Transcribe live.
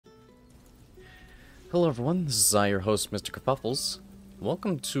Hello everyone, this is your host, Mr. Kafuffles.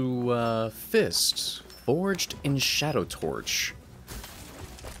 Welcome to F.I.S.T, Forged in Shadow Torch.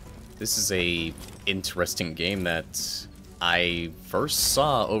 This is a interesting game that I first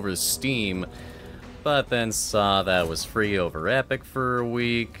saw over Steam, but then saw that it was free over Epic for a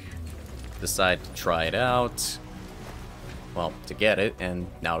week. Decided to try it out. Well, to get it, and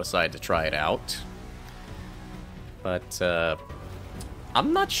now decided to try it out. But,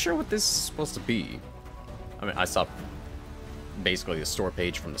 I'm not sure what this is supposed to be. I mean, I saw basically the store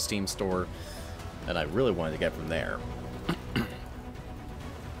page from the Steam store, and I really wanted to get from there.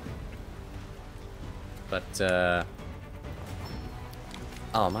 But, oh,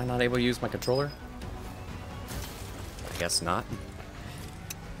 am I not able to use my controller? I guess not.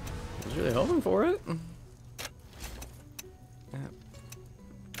 I was really hoping for it.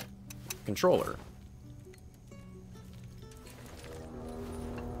 Controller.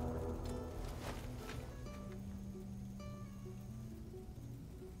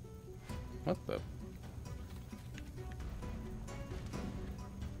 What the?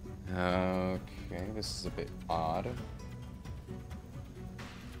 Okay, this is a bit odd.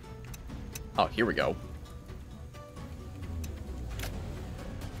 Oh, here we go.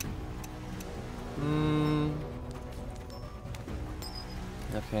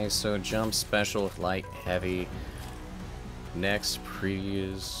 Okay, so jump, special, light, heavy. Next,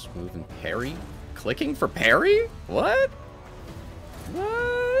 previous, move and parry? Clicking for parry? What?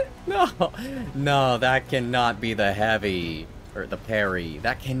 What? No, no, that cannot be the heavy, or the parry.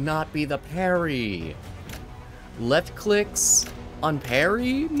 That cannot be the parry. Left clicks on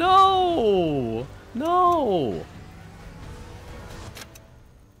parry? No, no.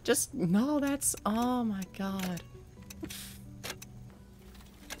 Just, no, that's, oh my god.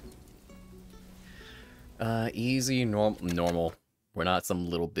 Easy, normal. We're not some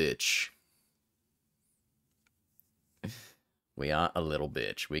little bitch. We are a little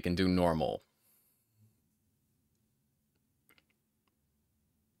bitch. We can do normal.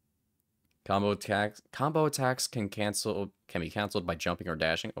 Combo attacks can be canceled by jumping or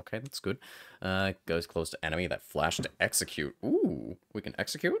dashing. Okay, that's good. Goes close to enemy that flash to execute. Ooh, we can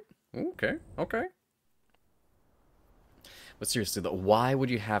execute? Okay, okay. But seriously though, why would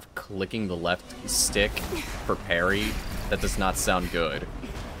you have clicking the left stick for parry? That does not sound good.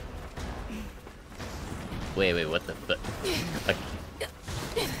 Wait, what the fuck?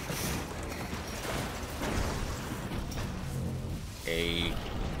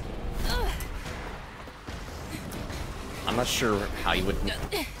 I'm not sure how you would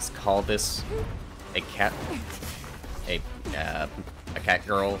call this a cat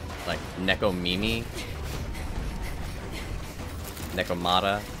girl, like Neko Mimi,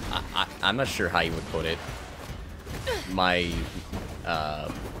 Nekomata. I'm not sure how you would put it. My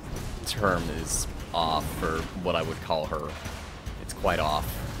term is off for what I would call her. It's quite off.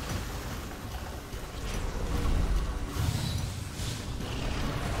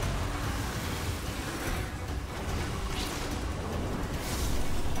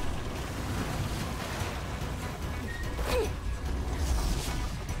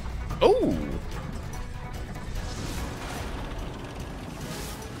 Oh!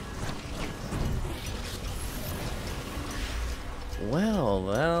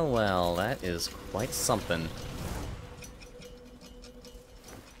 Well, that is quite something.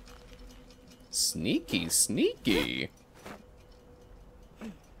 Sneaky, sneaky.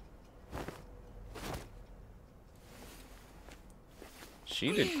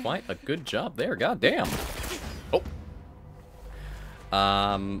 She did quite a good job there, goddamn. Oh.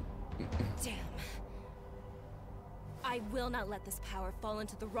 Damn. I will not let this power fall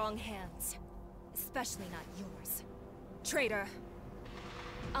into the wrong hands. Especially not yours. Traitor.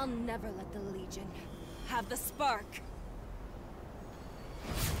 I'll never let the Legion have the spark.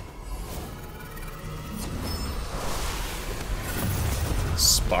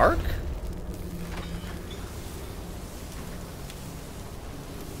 Spark?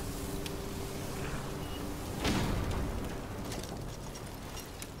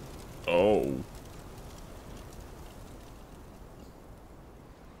 Oh.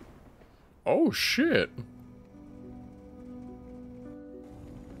 Oh shit.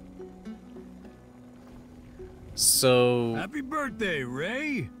 So... Happy birthday,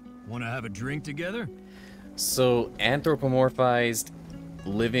 Ray! Wanna have a drink together? So, anthropomorphized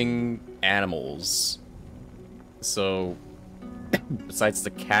living animals. So, besides the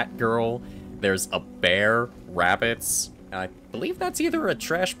cat girl, there's a bear, rabbits, and I believe that's either a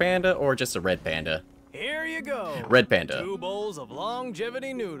trash panda or just a red panda. Here you go! Red panda. 2 bowls of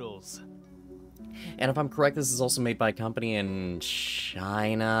longevity noodles. And if I'm correct, this is also made by a company in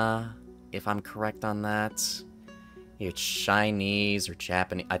China. if I'm correct on that. It's Chinese or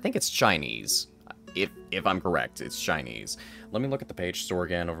Japanese. I think it's Chinese. If I'm correct, it's Chinese. Let me look at the page store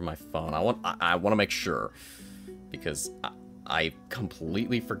again over my phone. I want to make sure, because I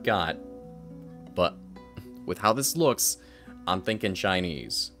completely forgot. But with how this looks, I'm thinking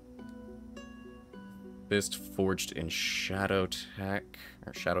Chinese. F.I.S.T. forged in Shadow Tech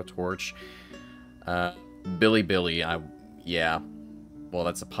or Shadow Torch. Billy. Yeah. Well,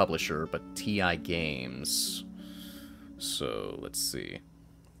 that's a publisher, but TI Games. So let's see.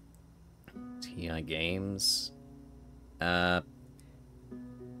 TI Games. Yeah,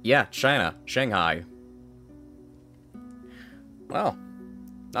 China, Shanghai. Well,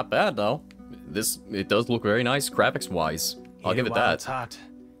 not bad though. It does look very nice graphics-wise. I'll give it that. It's hot.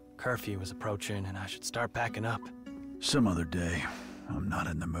 Curfew is approaching, and I should start packing up. Some other day. I'm not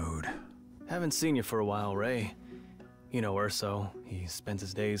in the mood. Haven't seen you for a while, Ray. You know Urso. He spends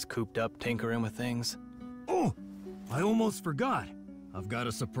his days cooped up tinkering with things. Oh, I almost forgot. I've got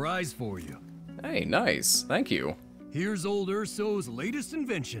a surprise for you. Hey, nice. Thank you. Here's old Urso's latest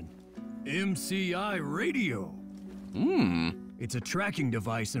invention. MCI radio. It's a tracking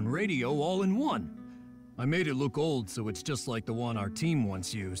device and radio all in one. I made it look old so it's just like the one our team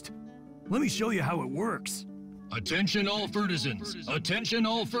once used. Let me show you how it works. Attention all Fertisans! Attention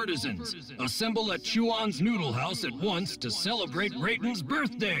all Fertisans! Assemble at Chuan's Noodle House at once to celebrate Rayton's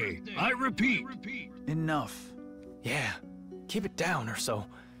birthday! I repeat! Enough. Yeah, keep it down, Urso.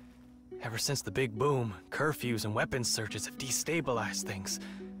 Ever since the big boom, curfews and weapons searches have destabilized things.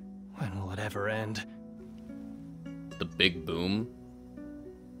 When will it ever end? The big boom?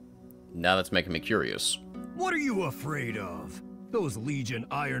 Now that's making me curious. What are you afraid of? Those Legion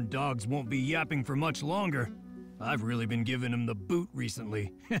Iron Dogs won't be yapping for much longer. I've really been giving them the boot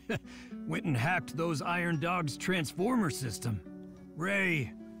recently. Went and hacked those Iron Dogs' transformer system.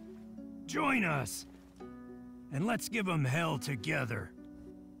 Ray, join us. And let's give them hell together.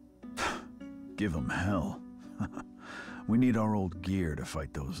 Give them hell. We need our old gear to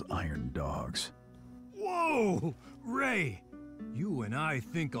fight those Iron Dogs. Whoa! Ray, you and I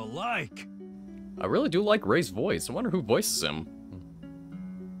think alike. I really do like Ray's voice. I wonder who voices him.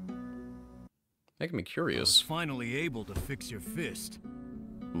 Making me I was curious. finally able to fix your fist.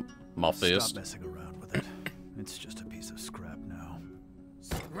 My fist. Stop messing around with it. It's just a piece of scrap now.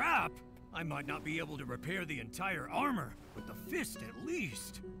 Scrap? I might not be able to repair the entire armor, but the fist at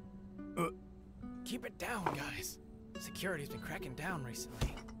least. Keep it down, guys. Security's been cracking down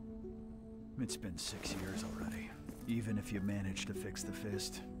recently. It's been 6 years already. Even if you manage to fix the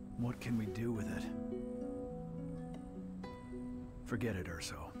fist, what can we do with it? Forget it,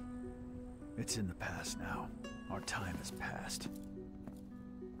 Urso. It's in the past now. Our time has passed.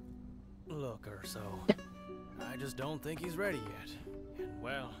 Look, Urso. I just don't think he's ready yet. And,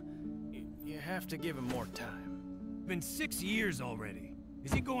 well, you have to give him more time. Been 6 years already.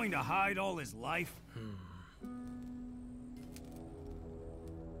 Is he going to hide all his life?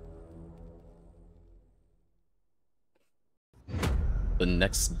 The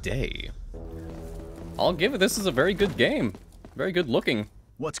next day. I'll give it, this is a very good game. Very good looking.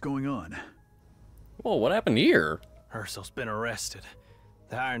 What's going on? Whoa, what happened here? Urso's been arrested.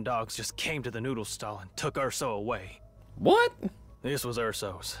 The Iron Dogs just came to the noodle stall and took Urso away. What? This was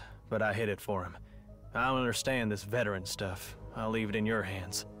Urso's, but I hid it for him. I don't understand this veteran stuff. I'll leave it in your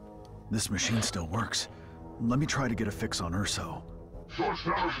hands. This machine still works. Let me try to get a fix on Urso.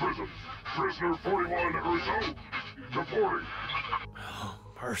 Georgetown Prison. Prisoner 41 Urso. Reporting.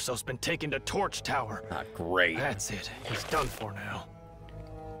 Urso's been taken to Torch Tower. Ah, great. That's it. He's done for now.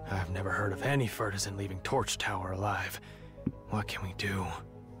 I've never heard of any Fertisan leaving Torch Tower alive. What can we do?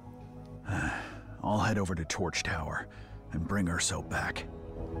 I'll head over to Torch Tower and bring Urso back.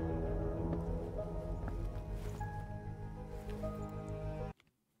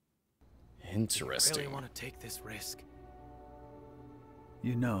 Interesting. You really want to take this risk?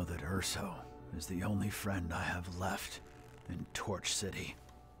 You know that Urso is the only friend I have left in Torch City.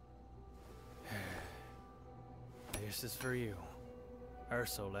 This is for you.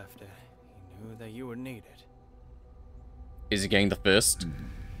 Urso left it. He knew that you would need it. Is he getting the fist?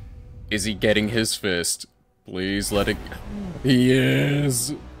 Is he getting his fist? Please let it... He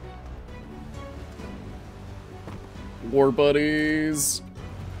is! War buddies!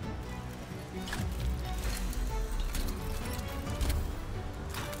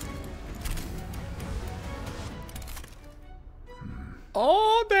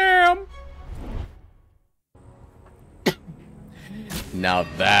 Oh, damn! Now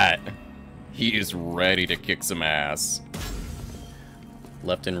that, he is ready to kick some ass.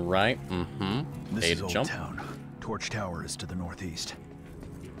 Left and right, This A is to Old jump. Town. Torch Tower is to the northeast.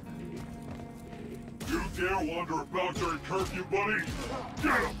 dare wander about during curfew, buddy?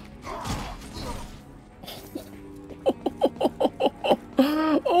 Get him!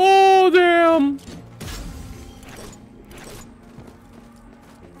 Oh, damn!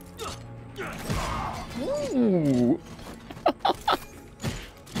 Ooh.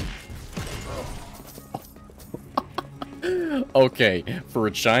 Okay, for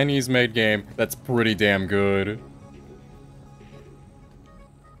a Chinese-made game, that's pretty damn good.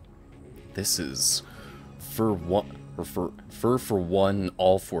 This is fur for one,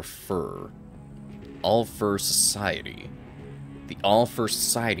 all for fur. All Fur Society. The All Fur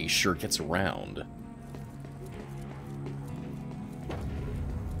Society sure gets around.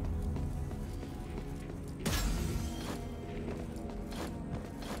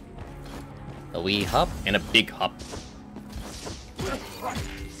 A wee hop and a big hop.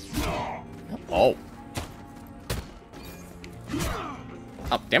 Oh.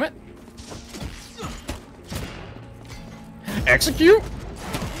 Oh, damn it. Execute?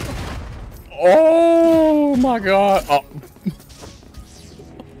 Oh my god. Oh.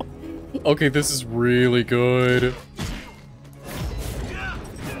 Okay, this is really good.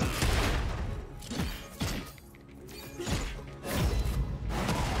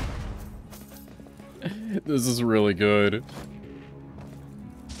 This is really good.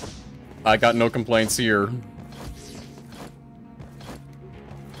 I got no complaints here.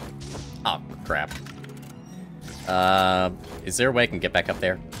 Oh, crap. Is there a way I can get back up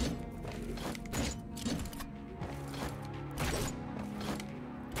there?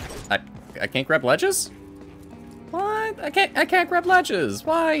 I can't grab ledges? What? I can't grab ledges.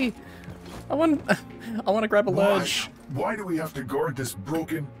 Why? I want to grab a ledge. Why do we have to guard this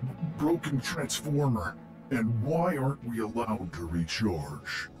broken transformer? And why aren't we allowed to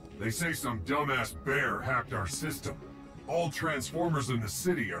recharge? They say some dumbass bear hacked our system. All transformers in the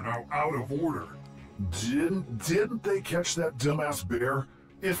city are now out of order. Didn't they catch that dumbass bear?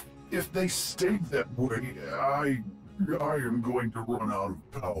 If they stayed that way, I am going to run out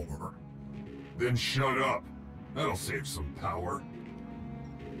of power. Then shut up. That'll save some power.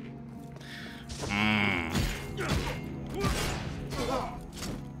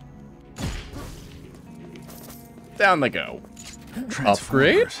 Down they go.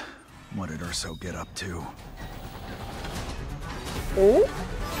 Upgrade? What did Urso get up to? Oh.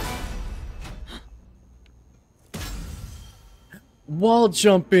 Wall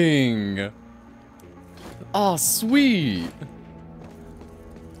jumping. Oh, sweet.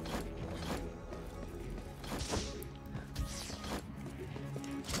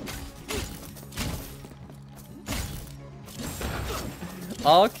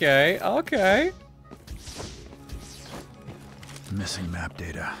 Okay, okay. Missing map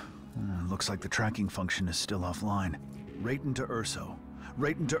data. Looks like the tracking function is still offline. Right into Urso.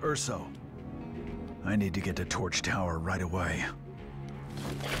 Right into Urso. I need to get to Torch Tower right away.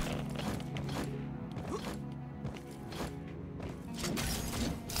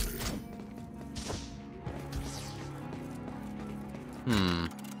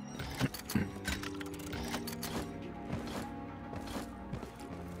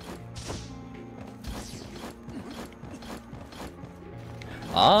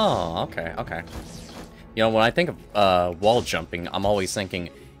 Oh, okay, okay. You know, when I think of wall jumping, I'm always thinking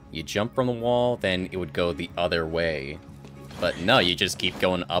you jump from the wall, then it would go the other way. But no, you just keep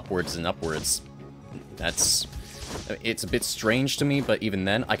going upwards and upwards. It's a bit strange to me, but even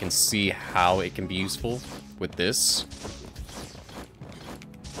then, I can see how it can be useful with this.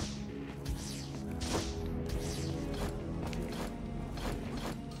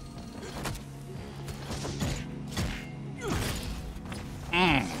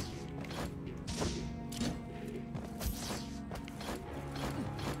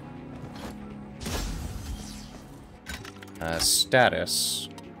 Status.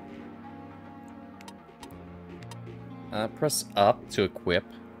 Press up to equip,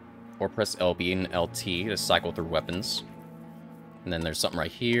 or press LB and LT to cycle through weapons. And then there's something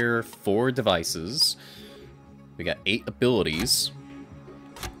right here, 4 devices. We got 8 abilities.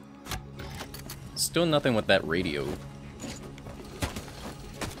 Still nothing with that radio.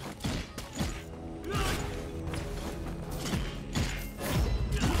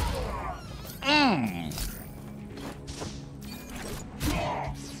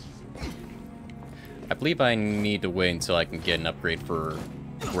 I believe I need to wait until I can get an upgrade for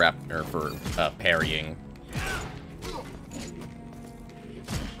parrying.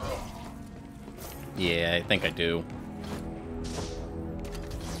 Yeah, I think I do.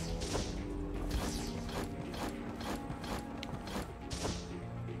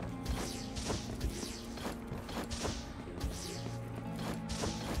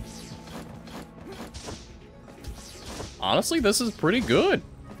 Honestly, this is pretty good.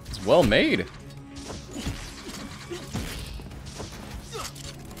 It's well made.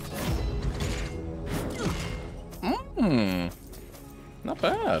 Not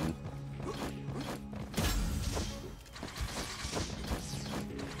bad.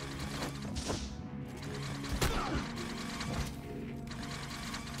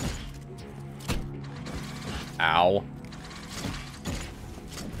 Ow.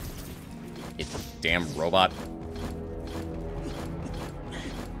 You damn robot.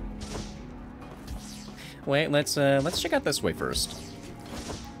 Wait, let's check out this way first.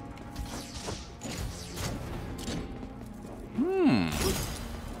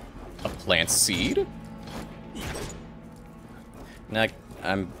 A plant seed? Now,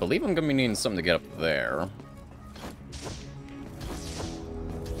 I believe I'm gonna be needing something to get up there.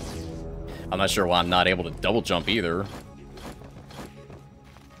 I'm not sure why I'm not able to double jump either.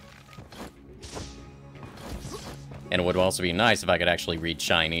 And it would also be nice if I could actually read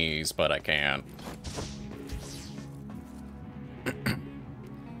Chinese, but I can't.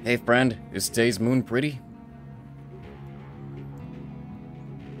 Hey friend, is today's moon pretty?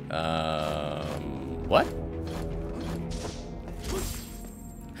 What?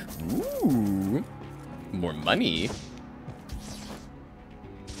 Ooh, more money.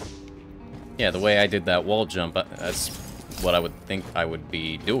 Yeah, the way I did that wall jump, that's what I would think I would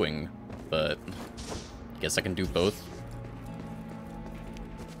be doing, but I guess I can do both.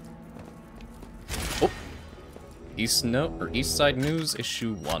 Oh, East Side News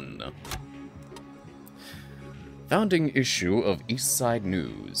issue 1. Founding issue of East Side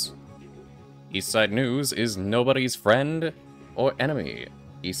News. East Side News is nobody's friend or enemy.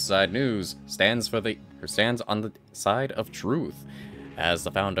 East Side News stands on the side of truth. As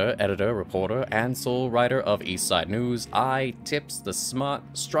the founder, editor, reporter, and sole writer of East Side News, I, Tips the Smart,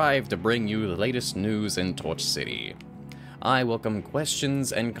 strive to bring you the latest news in Torch City. I welcome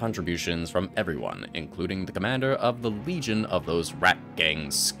questions and contributions from everyone, including the commander of the Legion of those rat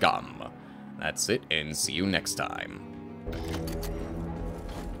gang scum. That's it, and see you next time.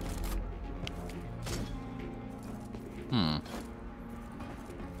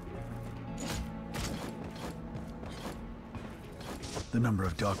 The number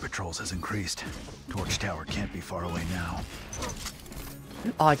of dog patrols has increased. Torch Tower can't be far away now.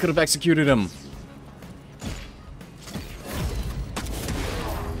 Oh, I could have executed him.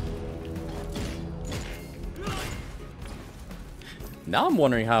 Now I'm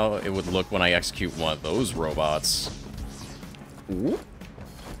wondering how it would look when I execute one of those robots. Ooh.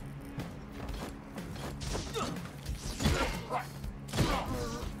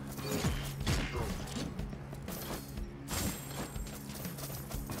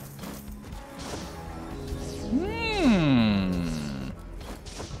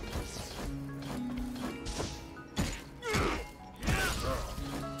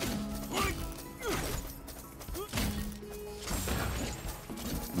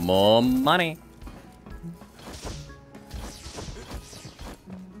 More money.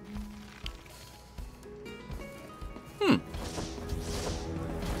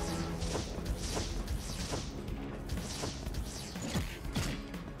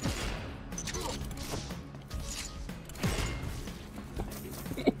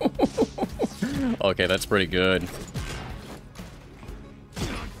 Okay, that's pretty good.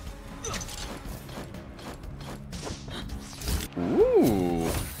 Ooh,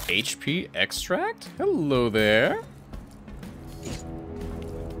 HP extract? Hello there.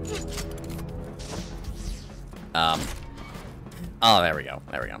 Oh, there we go.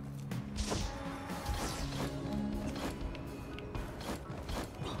 There we go.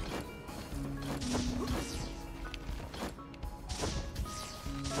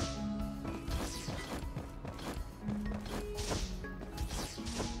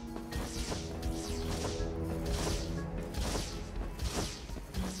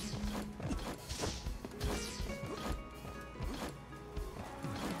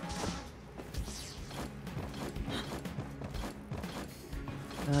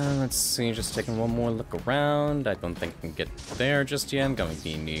 Let's see, just taking one more look around. I don't think I can get there just yet. I'm going to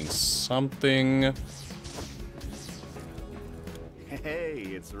be needing something. Hey,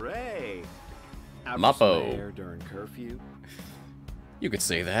 it's Ray. Mappo. There during curfew. You could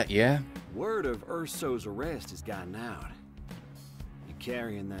say that, yeah. Word of Urso's arrest has gotten out. You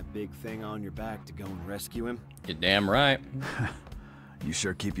carrying that big thing on your back to go and rescue him? You're damn right. You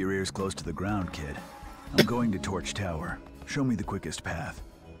sure keep your ears close to the ground, kid. I'm going to Torch Tower. Show me the quickest path.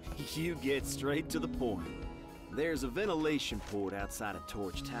 You get straight to the point. There's a ventilation port outside of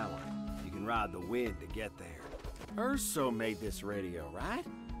Torch Tower. You can ride the wind to get there. Urso made this radio, right?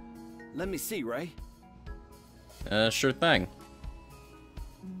 Let me see, Ray. Sure thing.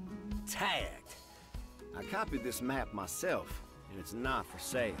 Tagged. I copied this map myself, and it's not for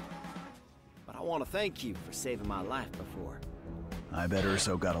sale. But I want to thank you for saving my life before. I bet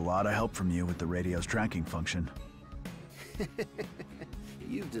Urso got a lot of help from you with the radio's tracking function.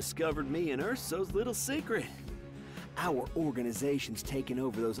 You've discovered me and Urso's little secret. Our organization's taken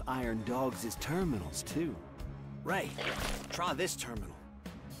over those Iron Dogs' terminals, too. Ray, try this terminal.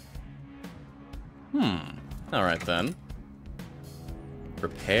 Alright then.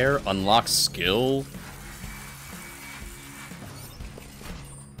 Repair, unlock skill.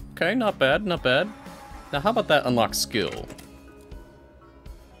 Okay, not bad, not bad. Now how about that unlock skill?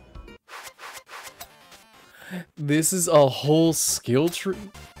 This is a whole skill tree?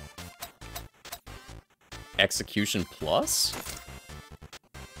 Execution plus?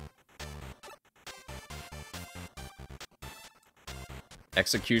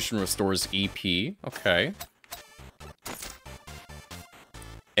 Execution restores EP. Okay.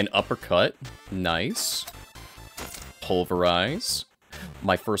 An uppercut. Nice. Pulverize.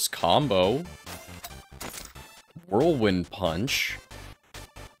 My first combo. Whirlwind punch.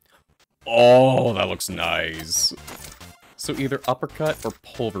 Oh, that looks nice. So either uppercut or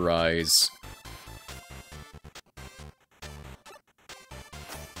pulverize.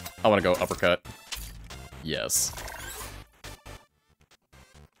 I want to go uppercut. Yes.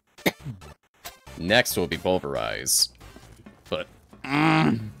 Next will be pulverize. But...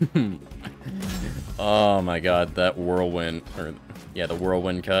 oh my god, that whirlwind... Or, yeah, the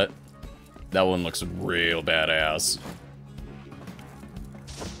whirlwind cut. That one looks real badass.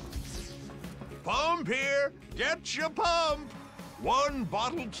 Pump here! Get your pump! One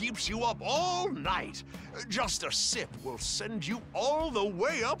bottle keeps you up all night. Just a sip will send you all the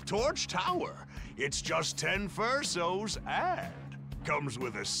way up Torch Tower. It's just 10 F.I.S.Tos and comes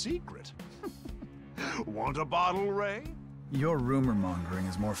with a secret. Want a bottle, Ray? Your rumor mongering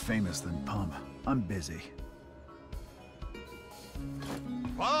is more famous than Pump. I'm busy.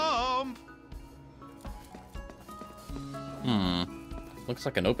 Pump! Looks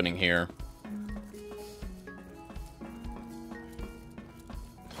like an opening here.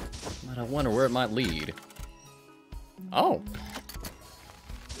 But I wonder where it might lead. Oh.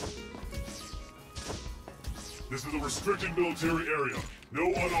 This is a restricted military area. No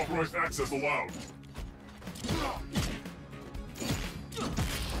unauthorized access allowed.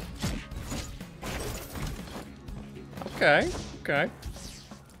 Okay, okay.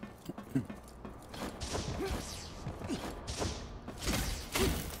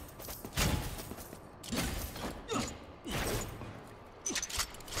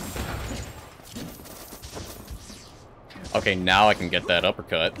 Okay, now I can get that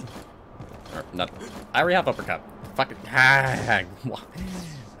uppercut. Or, not... I already have uppercut. Fuck it.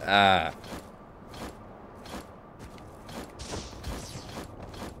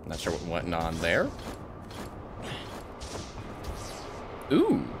 Not sure what went on there.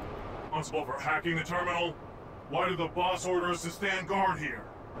 Ooh. Responsible for hacking the terminal? Why did the boss order us to stand guard here?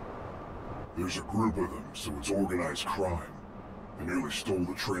 There's a group of them, so it's organized crime. They nearly stole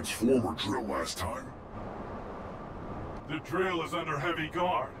the transformer drill last time. The drill is under heavy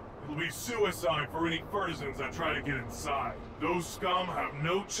guard. It'll be suicide for any partisans that try to get inside. Those scum have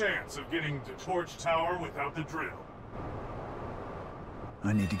no chance of getting to Torch Tower without the drill.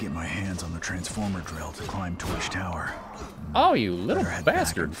 I need to get my hands on the transformer drill to climb Torch Tower. Oh, you little Better head back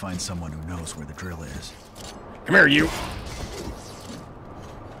bastard. and find someone who knows where the drill is. Come here, you.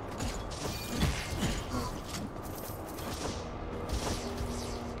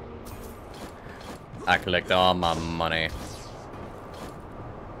 I collect all my money.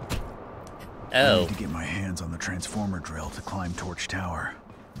 I Oh. need to get my hands on the transformer drill to climb Torch Tower.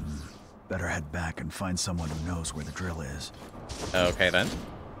 Better head back and find someone who knows where the drill is. Okay, then.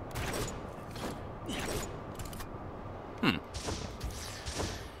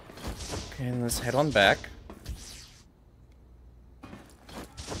 Okay, let's head on back.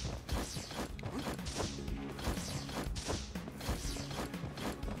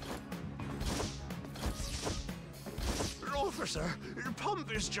 Officer,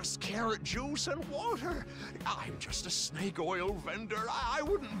 Pump is just carrot juice and water. I'm just a snake oil vendor. I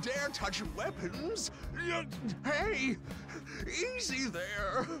wouldn't dare touch weapons. Hey, easy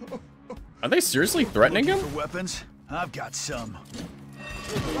there. Are they seriously threatening Looking him? for weapons? I've got some.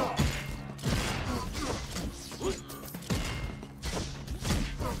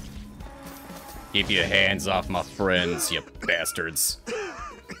 Keep your hands off my friends, you bastards.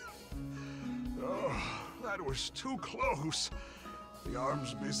 That was too close. The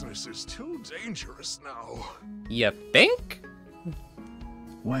arms business is too dangerous now. You think?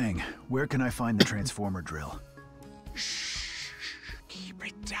 Wang, where can I find the transformer drill? Shh. Keep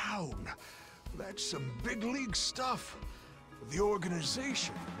it down. That's some big league stuff. The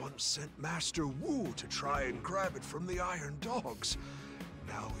organization once sent Master Wu to try and grab it from the Iron Dogs.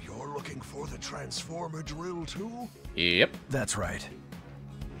 Now you're looking for the Transformer drill too? Yep. That's right.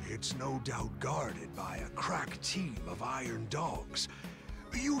 It's no doubt guarded by a crack team of Iron Dogs.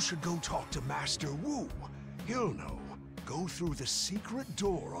 You should go talk to Master Wu. He'll know. Go through the secret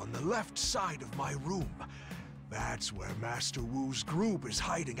door on the left side of my room. That's where Master Wu's group is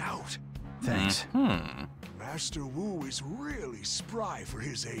hiding out. Thanks. Master Wu is really spry for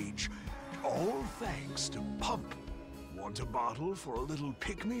his age. All thanks to Pump. Want a bottle for a little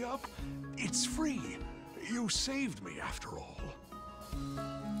pick-me-up? It's free. You saved me after all.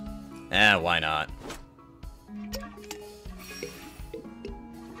 Why not?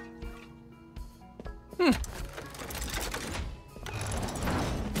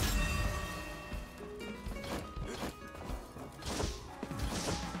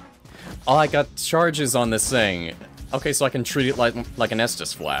 Oh, I got charges on this thing. Okay, so I can treat it like an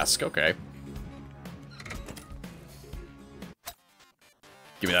Estus flask. Okay.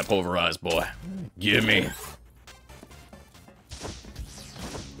 Give me that pulverized, boy. Give me.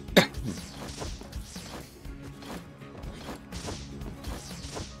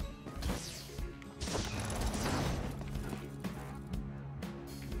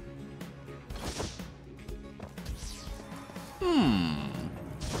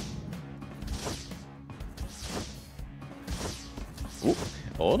 Ooh,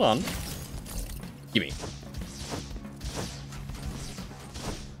 hold on. Gimme.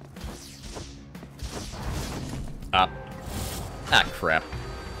 Ah, crap.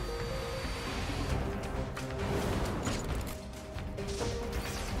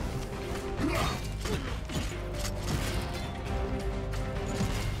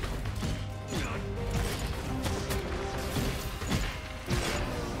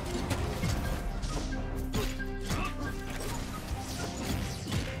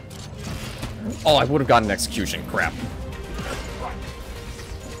 Oh, I would have gotten execution. Crap.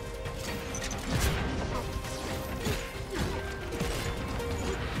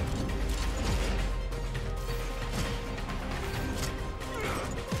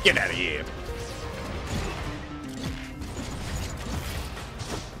 Get out of here.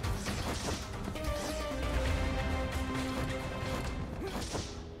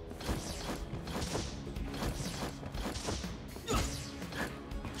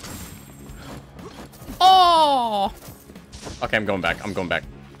 Oh! Okay, I'm going back. I'm going back.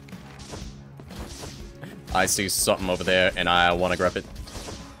 I see something over there, and I want to grab it.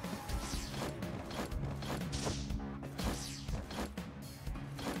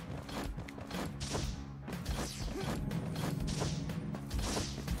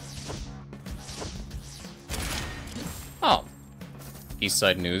 Oh. East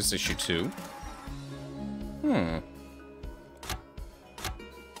Side News, issue 2.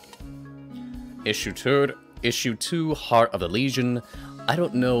 Issue 2, Heart of the Legion. I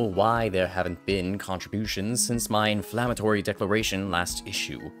don't know why there haven't been contributions since my inflammatory declaration last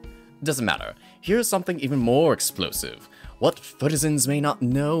issue. Doesn't matter. Here's something even more explosive. What Footizens may not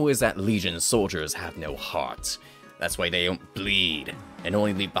know is that Legion soldiers have no heart. That's why they don't bleed, and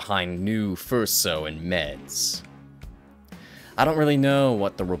only leave behind new F.I.S.T and meds. I don't really know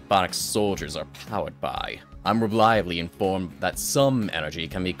what the robotic soldiers are powered by. I'm reliably informed that some energy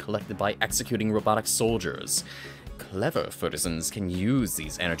can be collected by executing robotic soldiers. Clever Footizens can use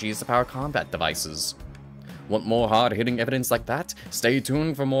these energies to power combat devices. Want more hard-hitting evidence like that? Stay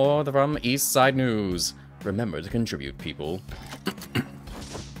tuned for more from East Side News. Remember to contribute, people.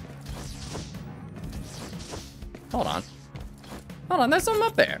 Hold on. Hold on, there's something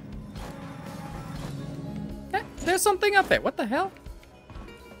up there. There's something up there. What the hell?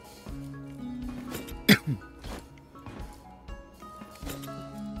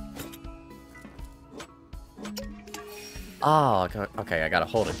 Oh, okay, I gotta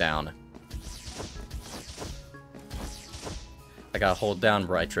hold it down. I gotta hold down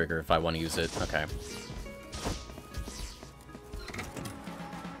right trigger if I want to use it. Okay.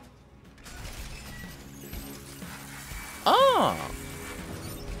 Oh!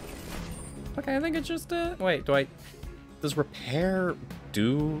 Okay, I think it's just, wait, does repair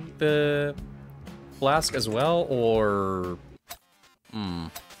do the flask as well, or...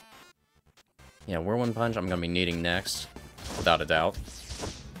 Yeah, Whirlwind Punch I'm gonna be needing next, without a doubt.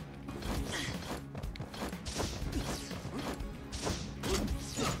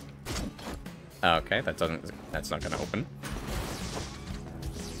 Okay, that's not gonna open.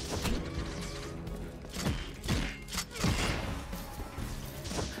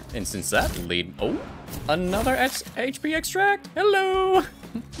 And since that lead... Oh, another HP extract? Hello!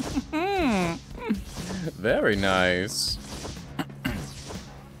 Very nice.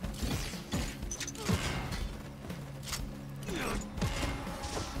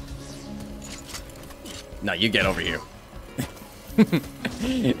 Now you get over here.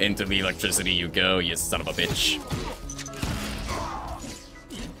 Into the electricity you go, you son of a bitch.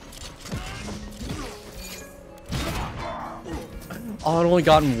 Oh, it only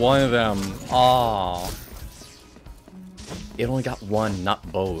gotten one of them. Aw. It only got one,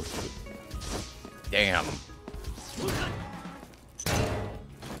 not both. Damn.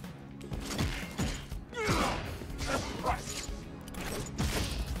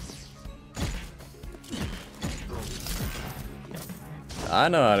 I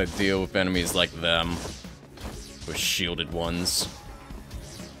know how to deal with enemies like them. With shielded ones.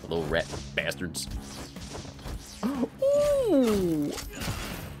 Little rat bastards. Ooh.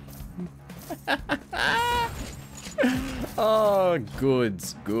 Oh, good,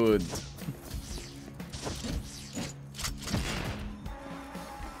 good.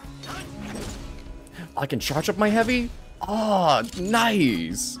 I can charge up my heavy? Oh,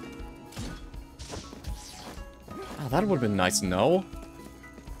 nice. Oh, that would have been nice to know.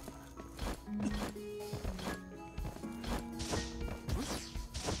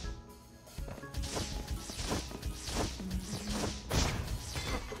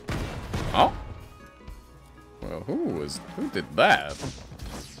 Oh? Well, who did that?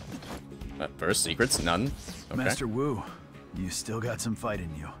 First secrets, none. Okay. Master Wu, you still got some fight in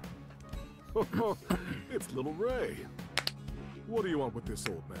you. It's Little Ray. What do you want with this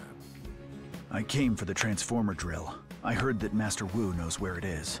old man? I came for the transformer drill. I heard that Master Wu knows where it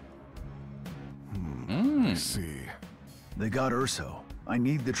is. I see. They got Urso. I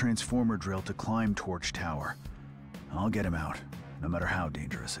need the transformer drill to climb Torch Tower. I'll get him out, no matter how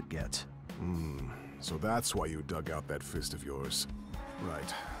dangerous it gets. So that's why you dug out that fist of yours.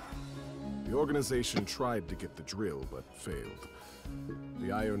 Right. The organization tried to get the drill, but failed.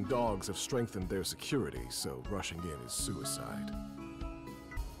 The Iron Dogs have strengthened their security, so rushing in is suicide.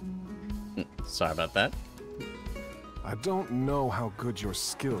 Sorry about that. I don't know how good your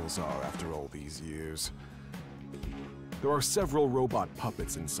skills are after all these years. There are several robot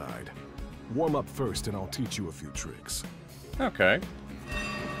puppets inside. Warm up first and I'll teach you a few tricks. Okay.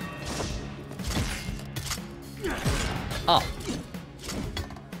 Oh.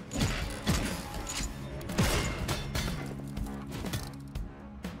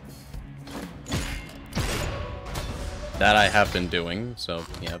 That I have been doing, so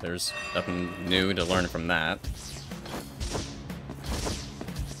yeah, there's nothing new to learn from that.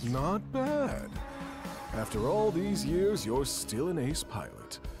 Not bad. After all these years, you're still an ace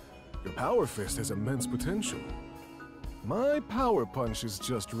pilot. Your Power Fist has immense potential. My Power Punch is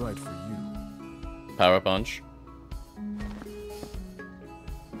just right for you. Power Punch.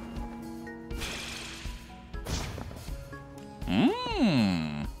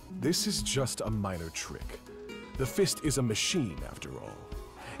 This is just a minor trick. The fist is a machine, after all.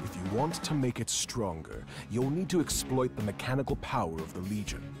 If you want to make it stronger, you'll need to exploit the mechanical power of the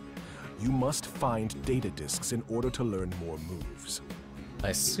Legion. You must find data disks in order to learn more moves.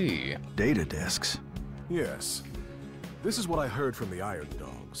 I see. Data disks? Yes. This is what I heard from the Iron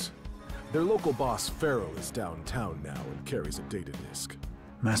Dogs. Their local boss, Farrell, is downtown now and carries a data disk.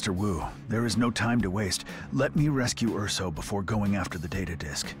 Master Wu, there is no time to waste. Let me rescue Urso before going after the data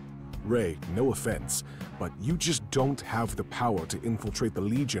disk. Ray, no offense, but you just don't have the power to infiltrate the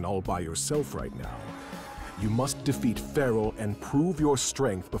Legion all by yourself right now. You must defeat Farrell and prove your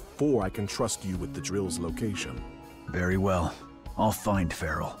strength before I can trust you with the drill's location. Very well. I'll find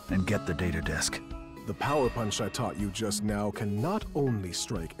Farrell and get the data disk. The power punch I taught you just now can not only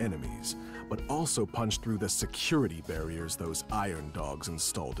strike enemies, but also punch through the security barriers those Iron Dogs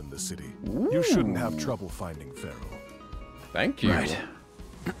installed in the city. Ooh. You shouldn't have trouble finding Farrell. Thank you. Right.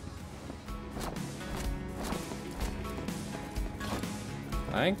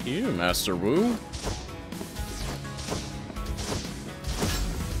 Thank you, Master Wu.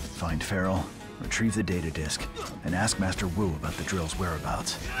 Find Farrell, retrieve the data disk, and ask Master Wu about the drill's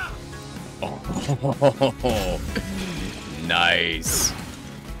whereabouts. Oh, nice.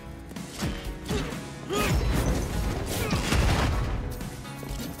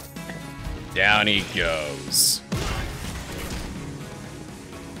 Down he goes.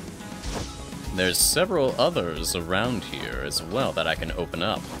 There's several others around here as well that I can open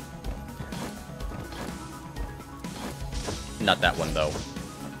up. Not that one, though.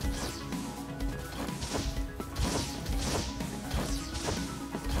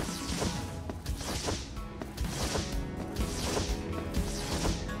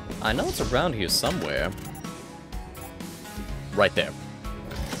 I know it's around here somewhere. Right there.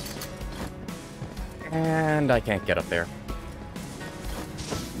 And I can't get up there.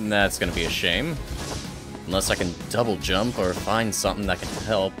 That's gonna be a shame. Unless I can double jump or find something that can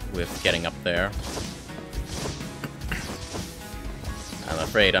help with getting up there. I'm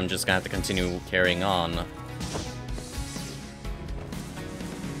afraid I'm just gonna have to continue carrying on.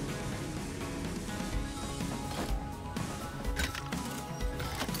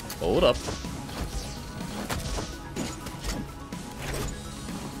 Hold up.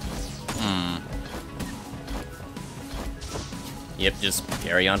 Yep, just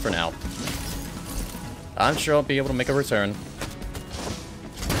carry on for now. I'm sure I'll be able to make a return.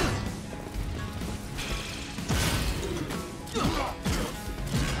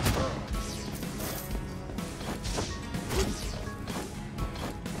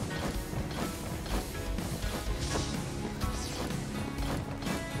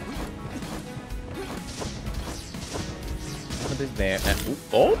 What is there?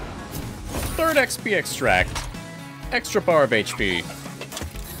 Oh! Third XP extract. Extra bar of HP.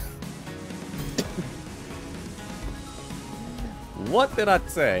 What did I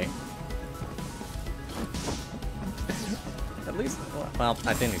say? At least, well,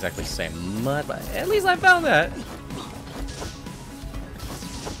 I didn't exactly say much, but at least I found that.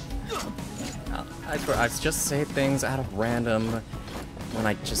 I just say things out of random when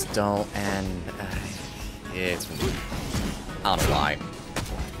I just don't, and it's... I don't know why.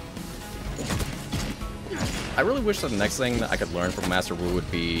 I really wish that the next thing that I could learn from Master Wu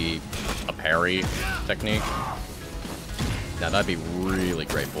would be a parry technique. Now that'd be really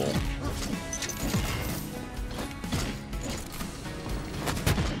grateful.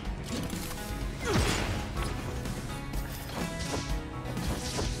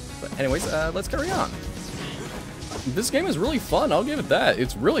 But anyways, let's carry on. This game is really fun, I'll give it that.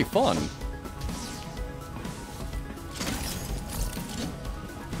 It's really fun.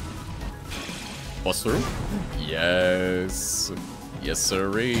 Bust through? Yes. Yes,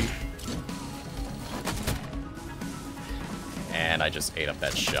 sirree. And I just ate up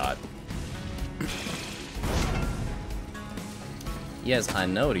that shot. Yes, I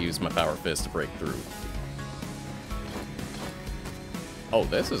know to use my power fist to break through. Oh,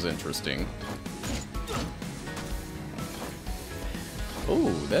 this is interesting. Oh,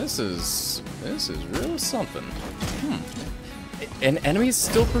 this is really something. And enemies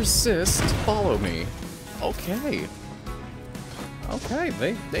still persist to follow me. Okay. Okay,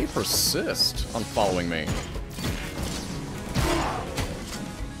 they persist on following me.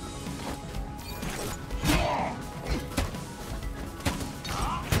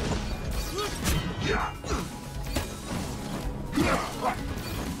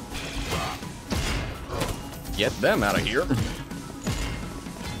 Get them out of here.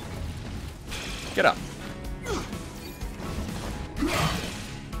 Get up.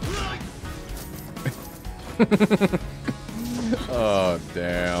 Oh,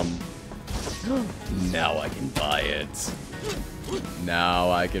 damn. Now I can buy it.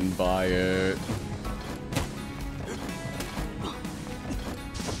 Now I can buy it.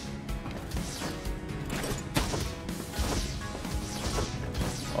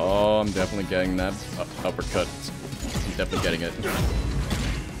 Oh, I'm definitely getting that uppercut. I'm definitely getting it.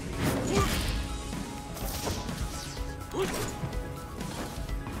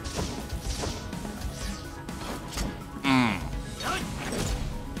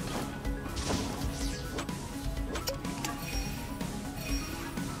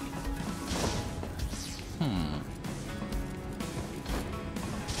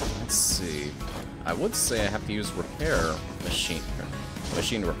 Let's see. I would say I have to use repair machine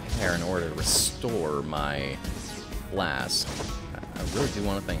repair in order to restore my flask. I really do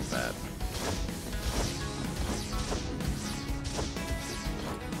want to think that.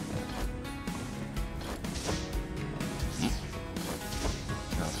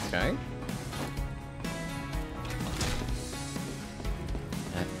 Okay.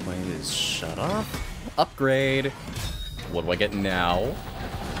 That point is shut off. Upgrade. What do I get now?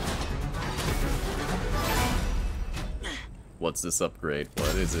 What's this upgrade?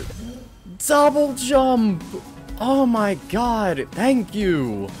 What is it? Double jump! Oh my god, thank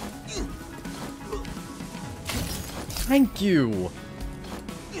you! Thank you!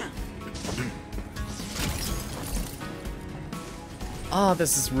 Ah,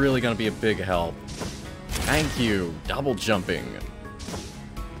 this is really gonna be a big help. Thank you, double jumping.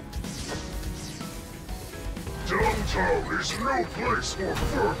 Downtown is no place for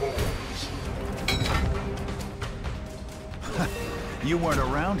furballs. You weren't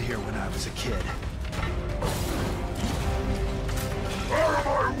around here when I was a kid. Out of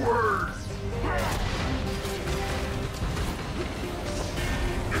my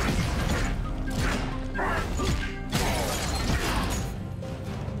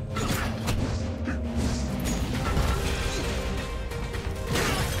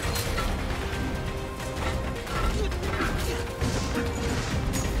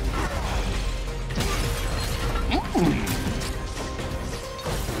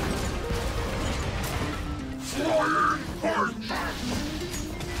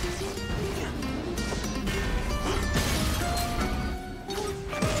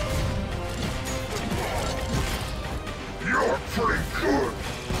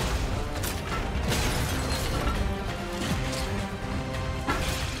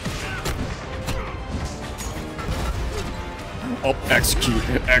Oh, execute.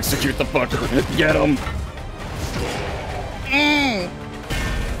 Execute the fucker. Get him.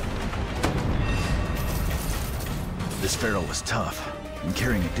 This Pharaoh was tough. And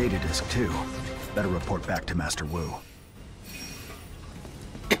carrying a data disk, too. Better report back to Master Wu.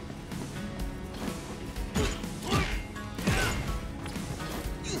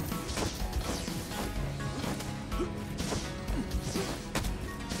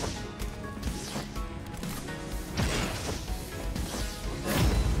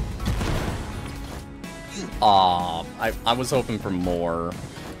 Aw, I was hoping for more.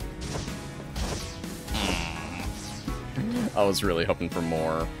 I was really hoping for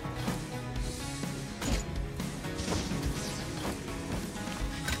more.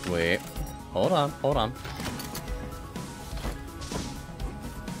 Wait. Hold on, hold on.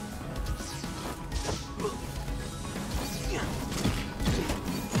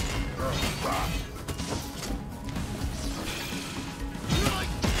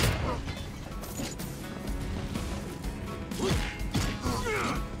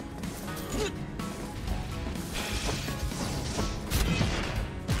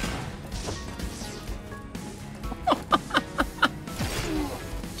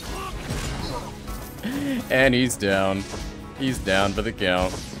 And he's down. He's down for the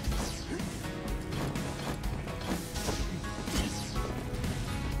count.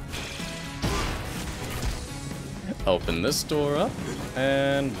 Open this door up.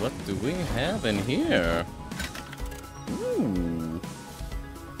 And what do we have in here? Ooh.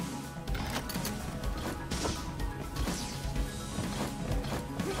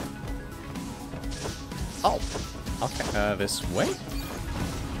 Oh. Okay, this way?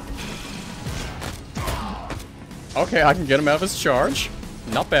 Okay, I can get him out of his charge.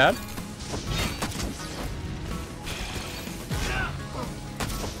 Not bad.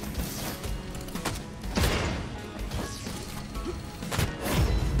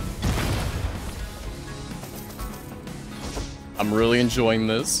 I'm really enjoying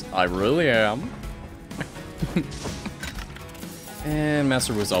this. I really am. And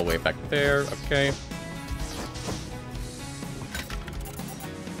Master was all the way back there. Okay.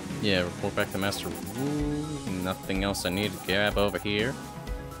 Yeah, report back to Master Wu. Nothing else I need to grab over here.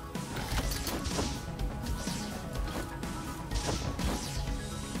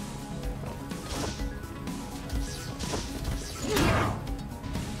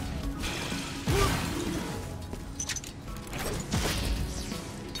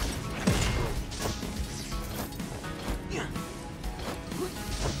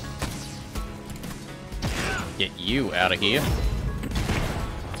 Get you out of here.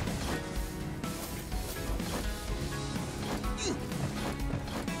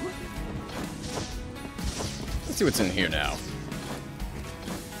 Let's see what's in here now.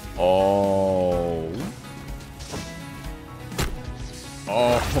 Oh.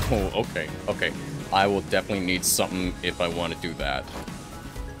 Oh, okay, okay. I will definitely need something if I want to do that.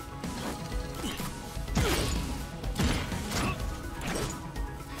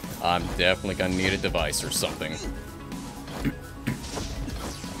 I'm definitely gonna need a device or something.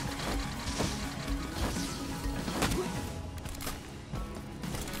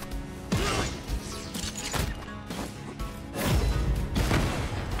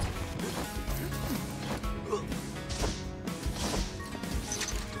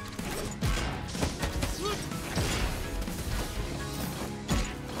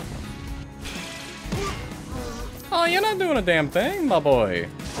 Oh, you're not doing a damn thing, my boy.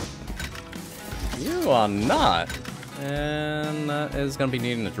 You are not. And that is gonna be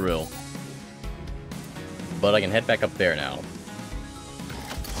needing a drill. But I can head back up there now.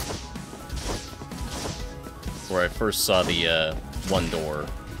 Where I first saw the, one door.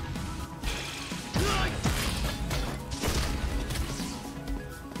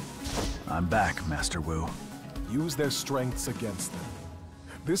 I'm back, Master Wu. Use their strengths against them.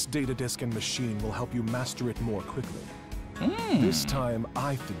 This data disk and machine will help you master it more quickly. This time,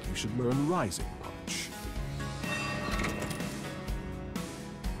 I think you should learn Rising Punch.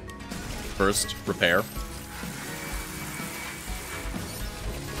 First, repair.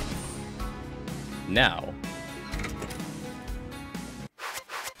 Now.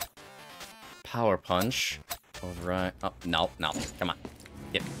 Power Punch. Alright. Oh, no, no. Come on.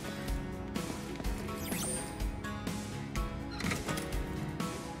 Get.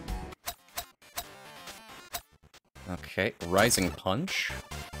 Okay, Rising Punch.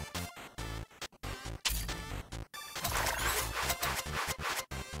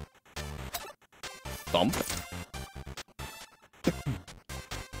 Thump.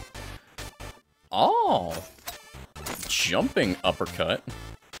 Oh! Jumping uppercut.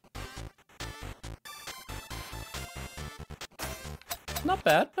 not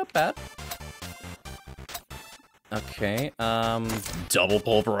bad, not bad. Okay, double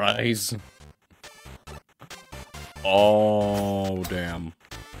pulverize. Oh, damn.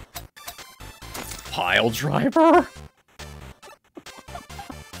 Pile driver?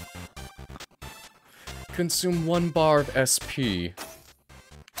 Consume 1 bar of SP.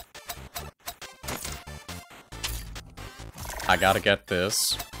 I gotta get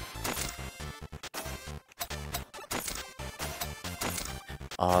this.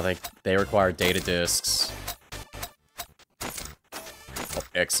 Oh, they require data disks. Oh,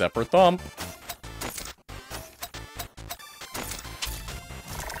 except for Thump.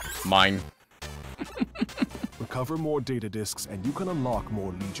 Mine. Recover more data disks and you can unlock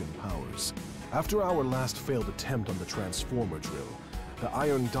more Legion powers. After our last failed attempt on the transformer drill, the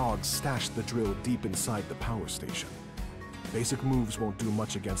Iron Dogs stashed the drill deep inside the power station. Basic moves won't do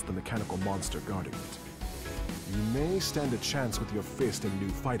much against the mechanical monster guarding it. You may stand a chance with your fist in new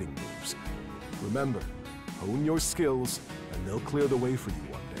fighting moves. Remember, hone your skills and they'll clear the way for you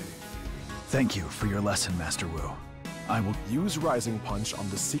one day. Thank you for your lesson, Master Wu. I will use Rising Punch on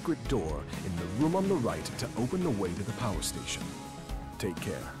the secret door in the room on the right to open the way to the power station. Take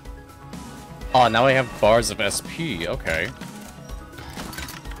care. Oh, now I have bars of SP, okay.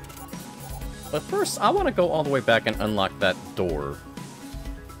 But first, I want to go all the way back and unlock that door.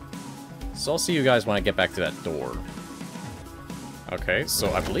 So I'll see you guys when I get back to that door. Okay,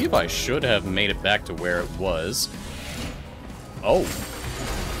 so I believe I should have made it back to where it was. Oh.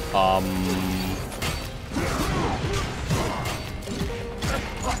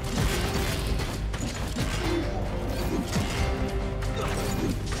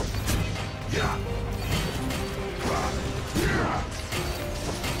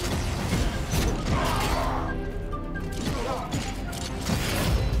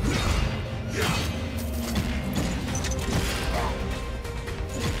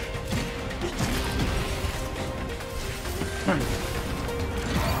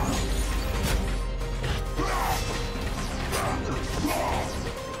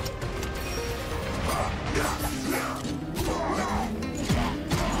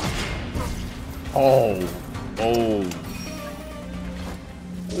 Oh.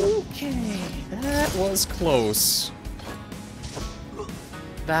 Okay, that was close.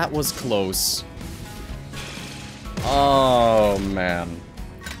 That was close. Oh, man.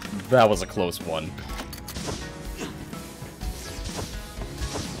 That was a close one.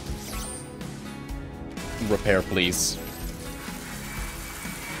 Repair, please.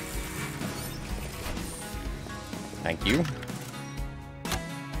 Thank you.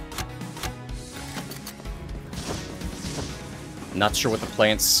 Not sure what the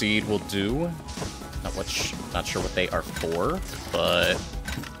plant seed will do. Not sure what they are for, but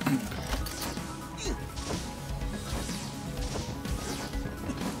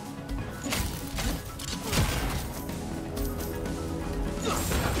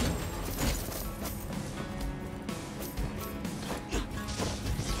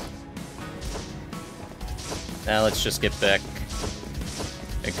now let's just get back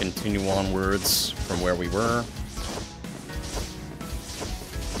and continue onwards from where we were.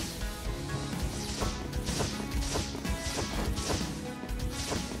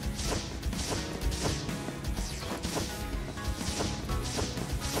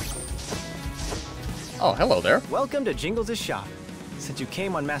 Oh, hello there. Welcome to Jingles' shop. Since you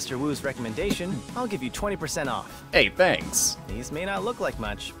came on Master Wu's recommendation, I'll give you 20% off. Hey, thanks. These may not look like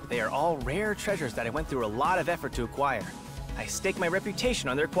much, but they are all rare treasures that I went through a lot of effort to acquire. I stake my reputation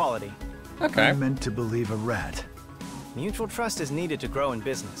on their quality. Okay. I'm meant to believe a rat. Mutual trust is needed to grow in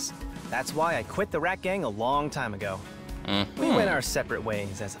business. That's why I quit the Rat Gang a long time ago. We went our separate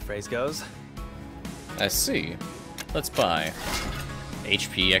ways, as the phrase goes. I see. Let's buy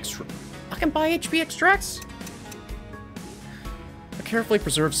HP extra. I can buy HP extracts? A carefully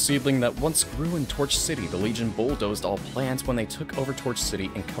preserved seedling that once grew in Torch City. The Legion bulldozed all plans when they took over Torch City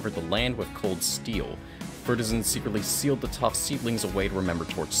and covered the land with cold steel. Furtisans secretly sealed the tough seedlings away to remember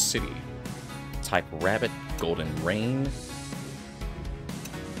Torch City. Type Rabbit, Golden Rain.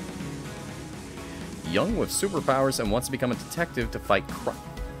 Young with superpowers and wants to become a detective to fight crime.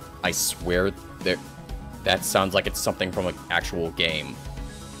 I swear that sounds like it's something from an actual game.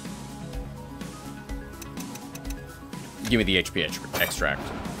 Give me the HP extract.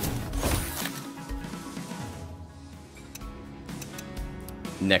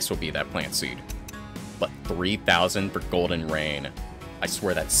 Next will be that plant seed. But 3,000 for Golden Rain. I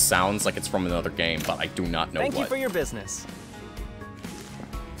swear that sounds like it's from another game, but I do not know what. Thank you for your business.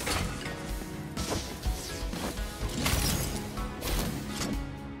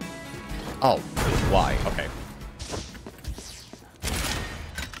 Oh, why? Okay.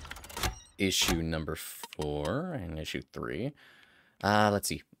 issue number 4 and issue 3. Let's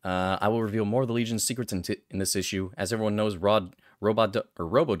see. I will reveal more of the Legion's secrets in this issue. As everyone knows,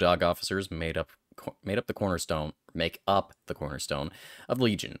 Robo-Dog officers make up the cornerstone of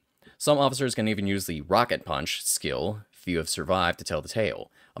Legion. Some officers can even use the Rocket Punch skill. Few have survived to tell the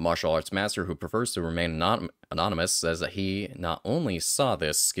tale. A martial arts master who prefers to remain anonymous says that he not only saw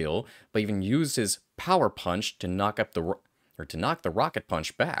this skill, but even used his Power Punch to knock the Rocket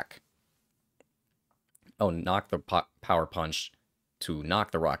Punch back. Oh, knock the Power Punch to knock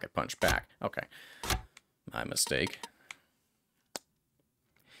the Rocket Punch back. Okay. My mistake.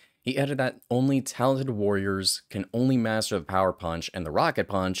 He added that only talented warriors can only master the Power Punch, and the Rocket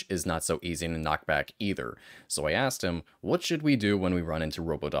Punch is not so easy to knock back either. So I asked him, what should we do when we run into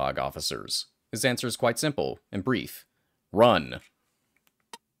Robo-Dog officers? His answer is quite simple and brief. Run.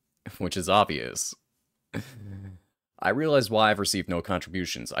 Which is obvious. I realized why I've received no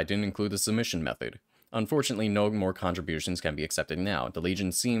contributions. I didn't include the submission method. Unfortunately, no more contributions can be accepted now. The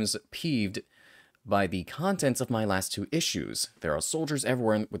Legion seems peeved by the contents of my last 2 issues. There are soldiers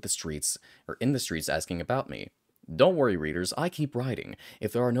everywhere in the streets asking about me. Don't worry, readers, I keep writing.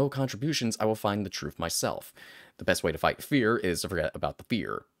 If there are no contributions, I will find the truth myself. The best way to fight fear is to forget about the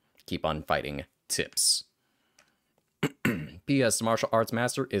fear. Keep on fighting. Tips. P.S. Martial Arts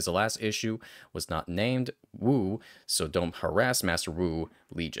Master is the last issue, was not named Wu, so don't harass Master Wu,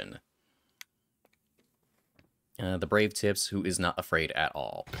 Legion. The brave Tips, who is not afraid at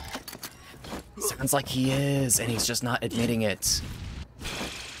all. Sounds like he is, and he's just not admitting it.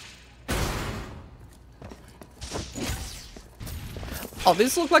 Oh,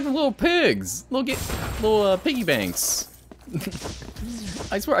 these look like little pigs. Little piggy banks.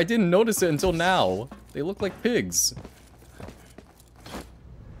 I swear I didn't notice it until now. They look like pigs.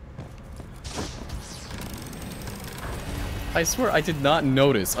 I swear I did not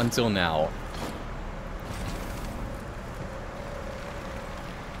notice until now.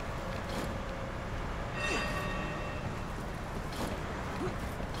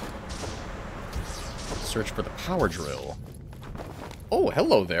 Search for the power drill. Oh,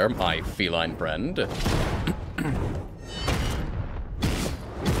 hello there, my feline friend.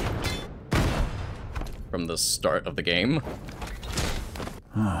 From the start of the game.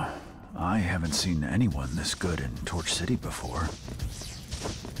 I haven't seen anyone this good in Torch City before.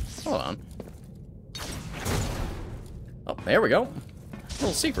 Hold on. Oh, there we go.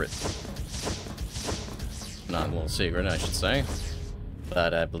 Little secret. Not a little secret, I should say.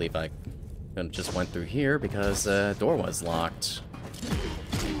 But I believe I just went through here because the door was locked.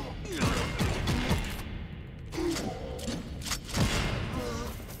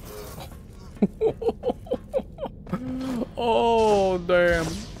 Oh, damn.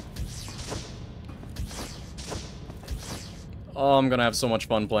 Oh, I'm gonna have so much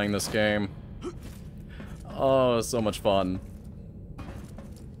fun playing this game. Oh, so much fun.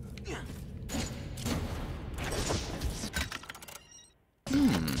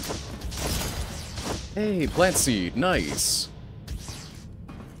 Hey, plant seed, nice.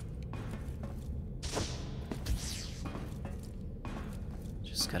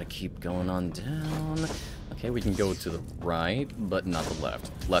 Just gotta keep going on down. Okay, we can go to the right, but not the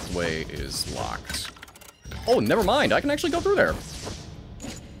left. Left way is locked. Oh, never mind, I can actually go through there.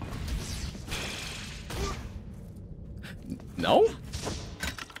 No?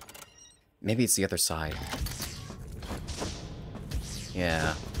 Maybe it's the other side.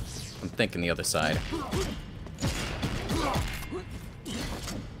 Yeah. I'm thinking the other side.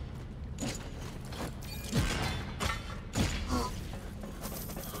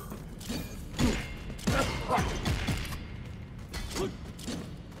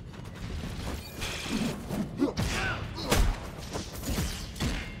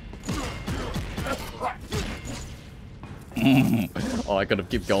 Oh, I could have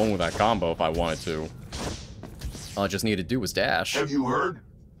kept going with that combo if I wanted to. All I just needed to do was dash. Have you heard?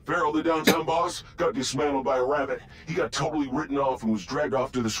 Farrell, the downtown boss, got dismantled by a rabbit. He got totally written off and was dragged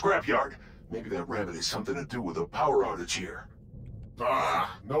off to the scrapyard. Maybe that rabbit has something to do with a power outage here.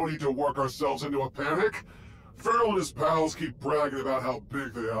 No need to work ourselves into a panic. Farrell and his pals keep bragging about how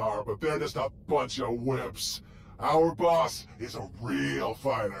big they are, but they're just a bunch of wimps. Our boss is a real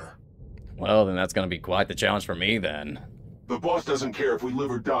fighter. Well, then that's gonna be quite the challenge for me, then. The boss doesn't care if we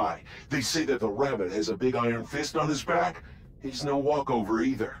live or die. They say that the rabbit has a big iron fist on his back. He's no walkover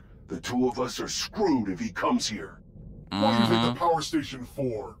either. The two of us are screwed if he comes here. What do you think the power station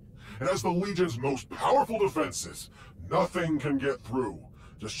for? It has the Legion's most powerful defenses. Nothing can get through.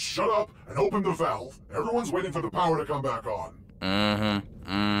 Just shut up and open the valve. Everyone's waiting for the power to come back on.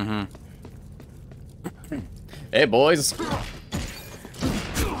 Hey, boys.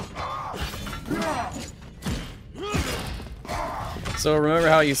 So remember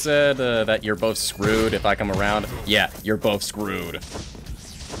how you said that you're both screwed if I come around? Yeah, you're both screwed.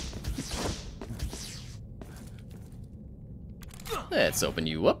 Let's open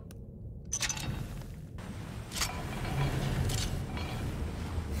you up.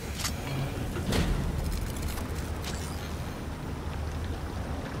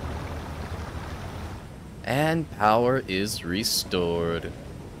 And power is restored.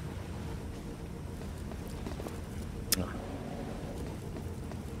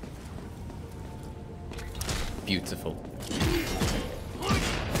 Beautiful.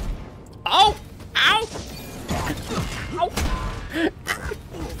 Oh! Ow! Ow!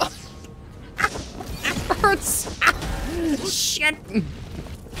 Hurts! Shit!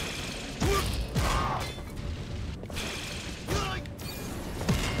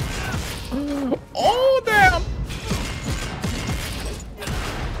 Oh, damn!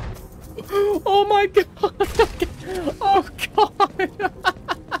 Oh my god! Oh god!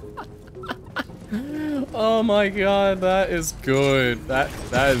 Oh my god, that is good. That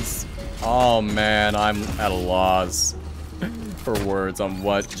is... Oh man, I'm at a loss for words on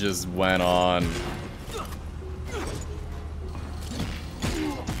what just went on.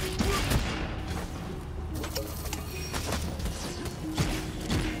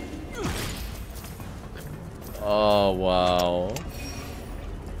 Oh, wow.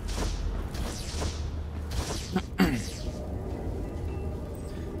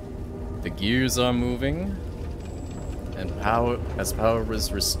 The gears are moving, and power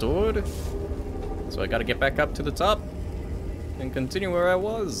is restored. So I gotta get back up to the top and continue where I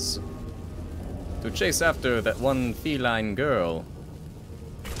was to chase after that one feline girl,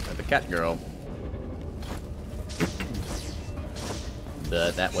 the cat girl.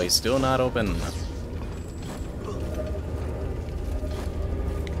 But that way's still not open.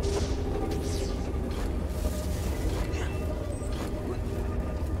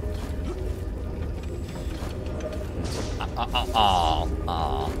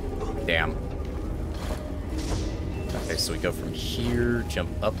 Damn. Okay, so we go from here, jump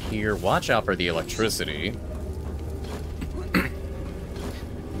up here. Watch out for the electricity.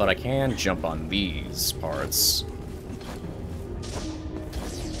 But I can jump on these parts.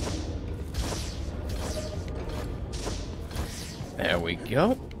 There we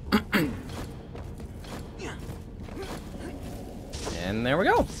go. And there we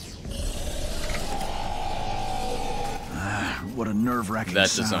go. What a nerve-wracking That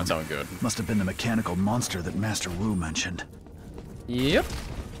sound. does not sound good. Must have been the mechanical monster that Master Wu mentioned. Yep.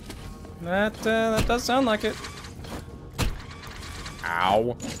 That does sound like it.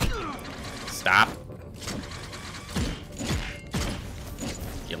 Ow. Stop.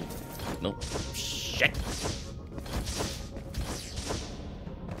 Kill. Nope. Shit.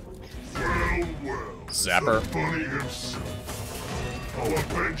 Well, Zapper. Bunny himself. I'll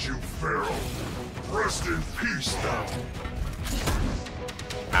avenge you, Pharaoh. Rest in peace now.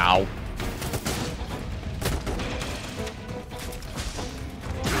 Ow.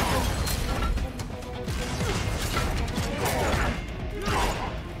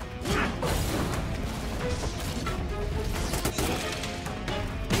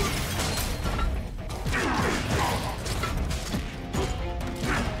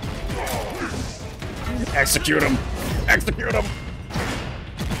 Execute him! Execute him!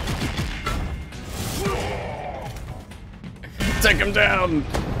 Take him down!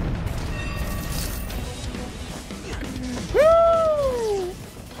 Woo!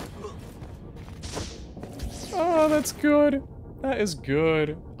 Oh, that's good. That is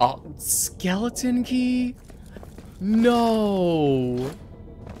good. Oh, skeleton key? No!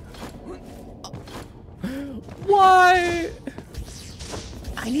 Why?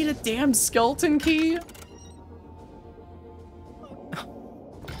 I need a damn skeleton key?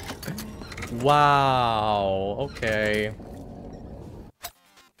 Wow, okay.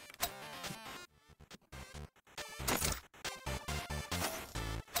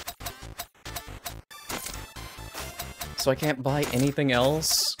 So I can't buy anything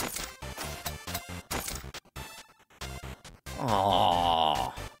else?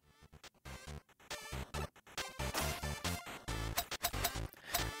 Aww.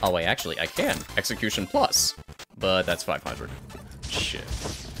 Oh wait, actually I can. Execution Plus. But that's 500. Shit.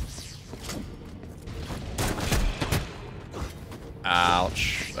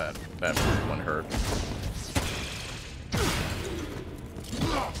 Ouch. That one hurt.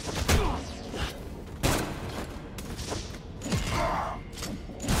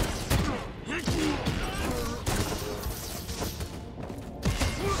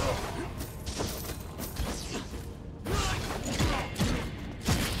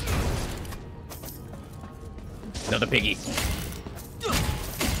 Another piggy.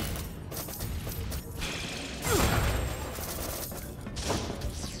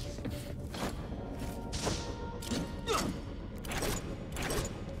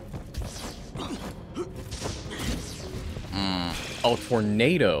 Oh,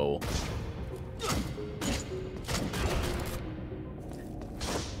 tornado.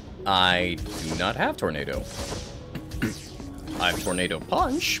 I do not have tornado. I have tornado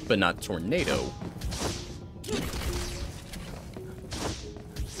punch, but not tornado.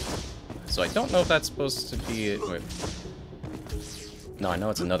 So I don't know if that's supposed to be it. Wait. No, I know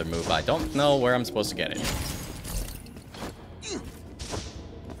it's another move, but I don't know where I'm supposed to get it.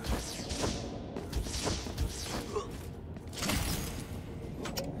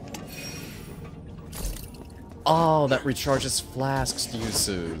 Oh, that recharges flasks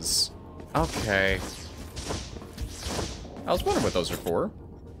uses. Okay. I was wondering what those are for.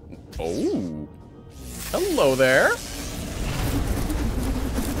 Oh. Hello there.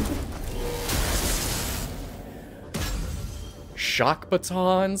 Shock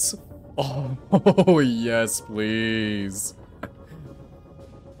batons? Oh, yes, please.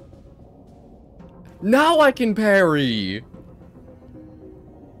 Now I can parry!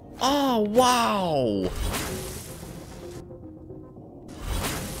 Oh, wow!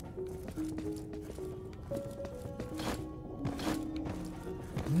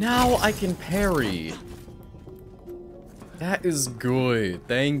 Now I can parry. That is good.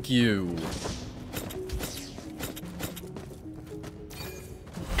 Thank you.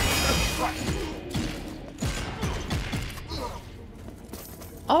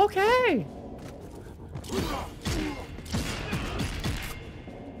 Okay.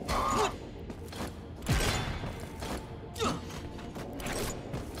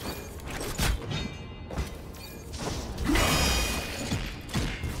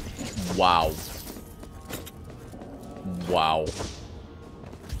 Wow. Wow.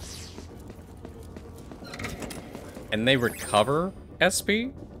 And they recover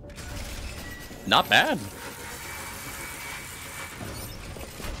SP? Not bad.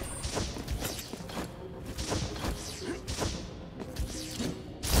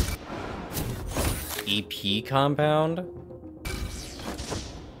 EP compound?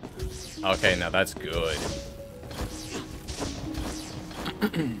 Okay, now that's good.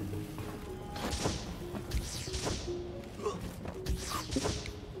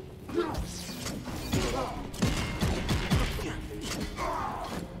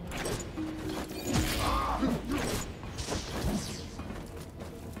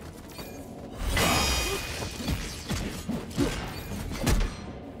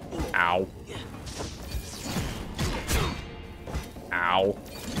 Ow. Ow.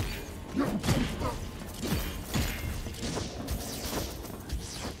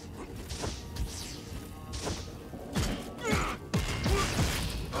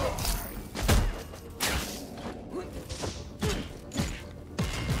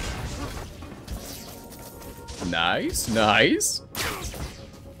 Nice, nice.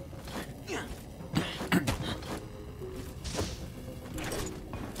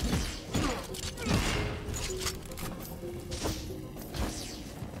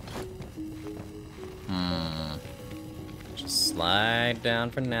 Just slide down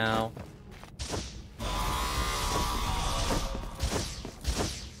for now.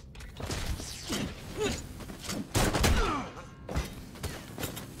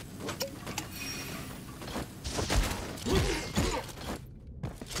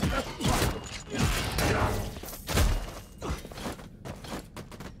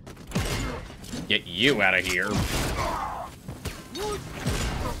 Get you out of here.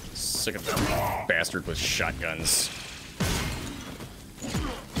 Sick of that bastard with shotguns.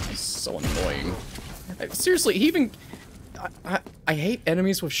 So annoying. Seriously, he even... I hate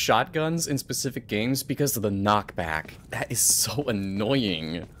enemies with shotguns in specific games because of the knockback. That is so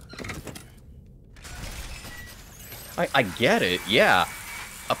annoying. I get it, yeah.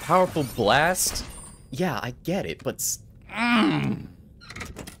 A powerful blast? Yeah, I get it, but...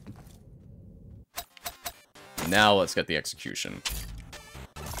 Now let's get the execution.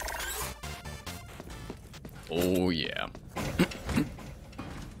 Oh, yeah.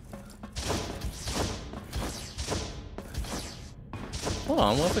 Hold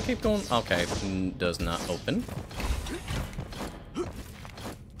on, what if I keep going? Okay, does not open.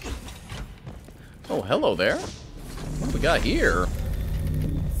 Oh, hello there. What do we got here?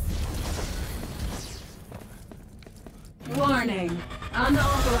 Warning.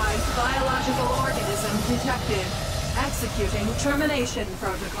 Unauthorized biological organism detected. Executing termination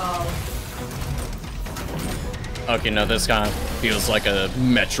protocol. Okay, no, this kind of feels like a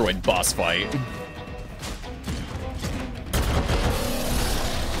Metroid boss fight.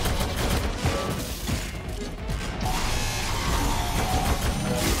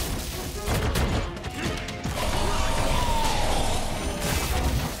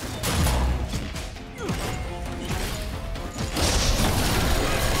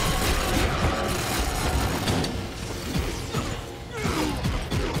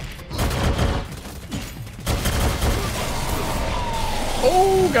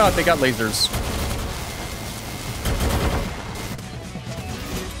 Oh god, they got lasers.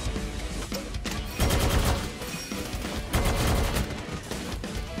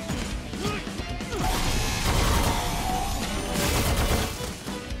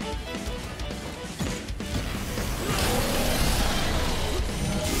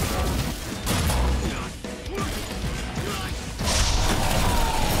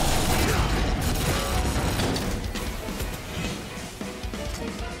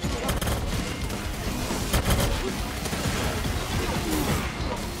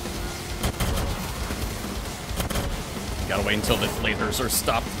 Gotta wait until the lasers are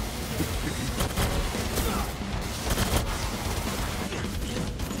stopped.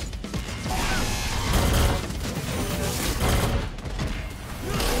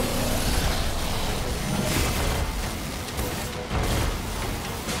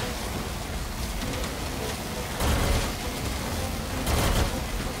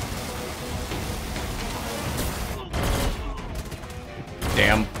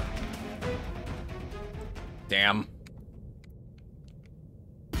 Damn. Damn.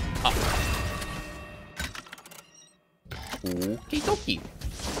 Okie dokie.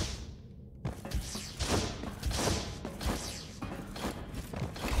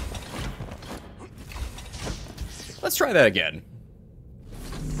 Let's try that again.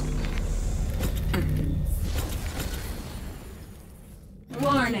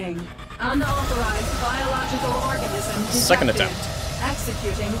 Warning. Unauthorized biological organism detected. Second attempt.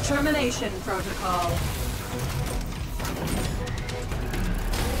 Executing termination protocol.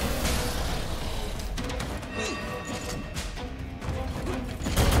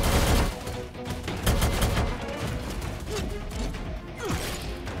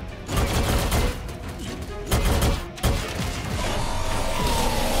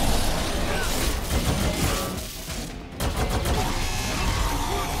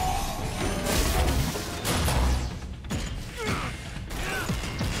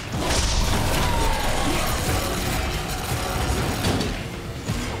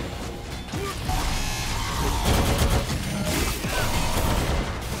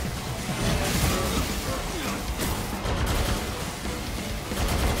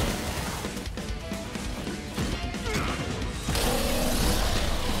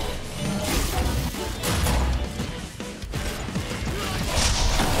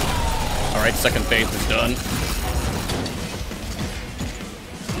 Alright, second phase is done.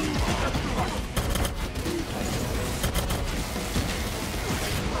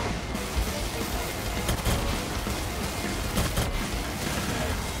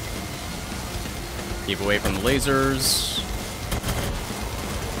 Keep away from the lasers.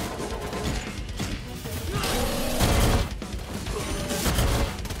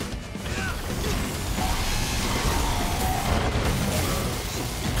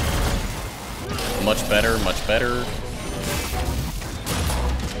 Much better, much better.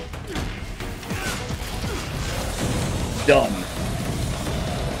 Done.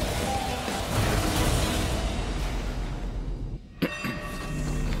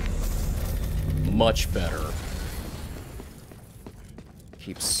 Much better.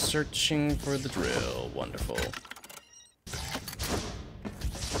 Keep searching for the drill. Wonderful.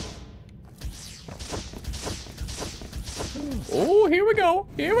 Oh, here we go.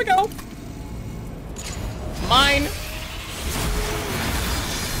 Here we go. Mine.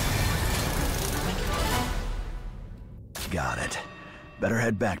 Got it. Better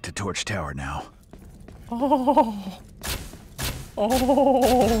head back to Torch Tower now. Oh.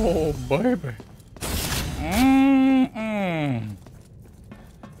 Oh, baby. Mm-mm.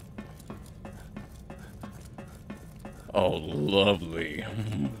 Oh, lovely.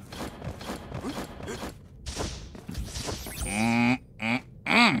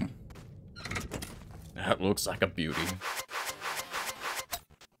 Mm-mm-mm. That looks like a beauty.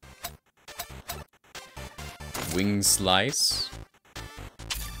 Wing slice.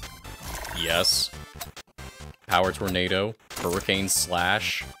 Yes. Power tornado. Hurricane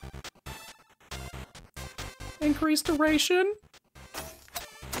slash. Increased duration.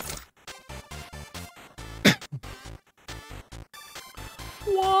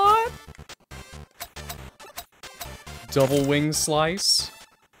 What? Double wing slice.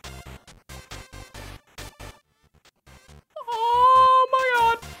 Oh my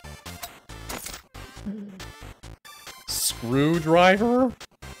god. Screwdriver.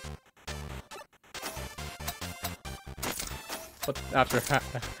 But after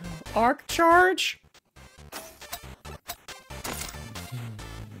arc charge.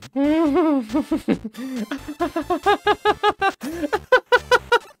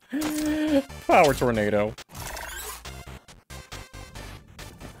 Power tornado.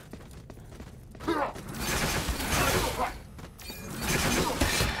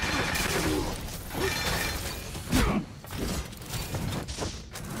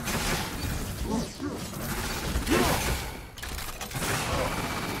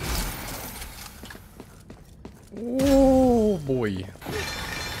 boy.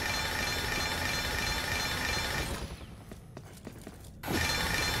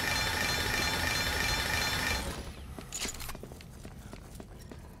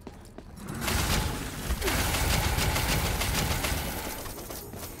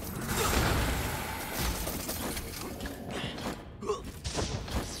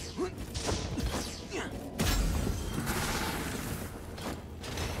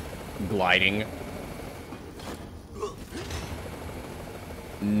 Gliding.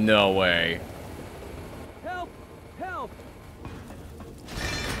 No way. Help! Help!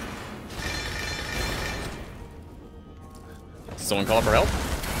 Someone call for help?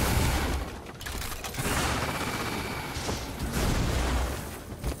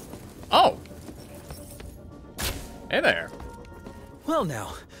 Oh! Hey there. Well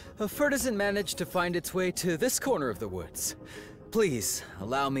now, a fur doesn't manage to find its way to this corner of the woods. Please,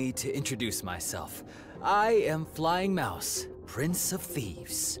 allow me to introduce myself. I am Flying Mouse, Prince of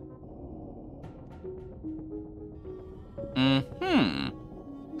Thieves.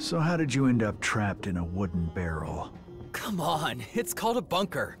 So how did you end up trapped in a wooden barrel? Come on, it's called a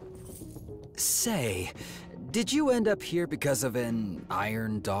bunker. Say, did you end up here because of an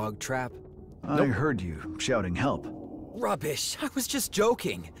iron dog trap? I heard you shouting help. Rubbish, I was just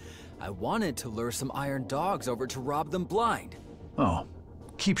joking. I wanted to lure some iron dogs over to rob them blind. Oh,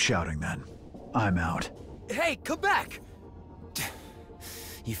 keep shouting then. I'm out. Hey, come back!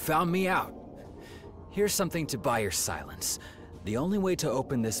 You found me out. Here's something to buy your silence. The only way to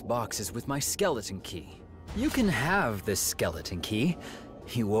open this box is with my skeleton key. You can have this skeleton key.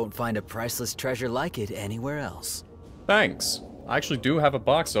 You won't find a priceless treasure like it anywhere else. Thanks. I actually do have a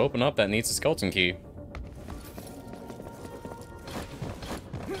box to open up that needs a skeleton key.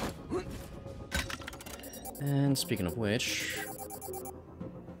 And speaking of which,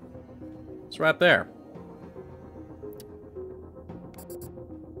 it's right there.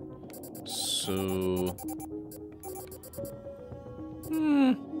 So,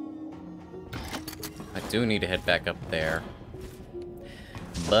 I do need to head back up there,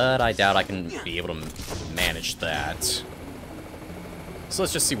 but I doubt I can be able to manage that. So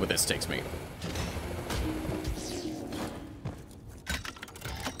let's just see where this takes me.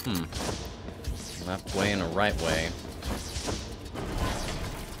 Left way and a right way.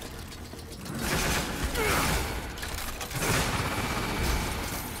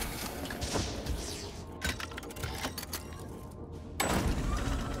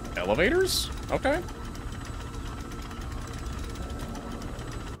 Elevators? Okay.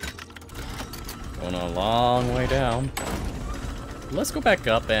 Going a long way down. Let's go back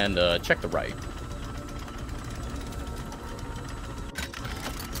up and check the right.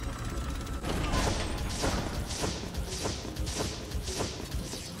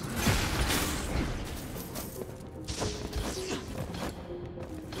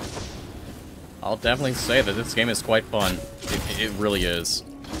 I'll definitely say that this game is quite fun. It really is.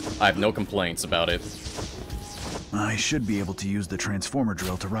 I have no complaints about it. I should be able to use the transformer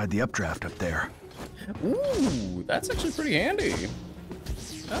drill to ride the updraft up there. Ooh, that's actually pretty handy.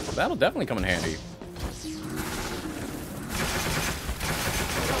 That'll definitely come in handy.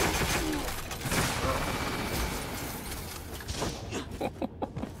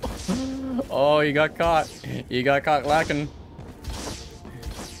 Oh, you got caught. You got caught lacking.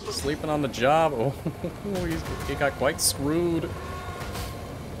 Sleeping on the job. Oh, he got quite screwed.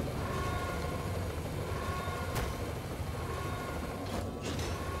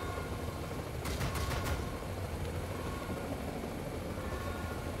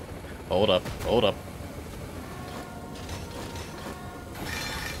 Hold up, hold up.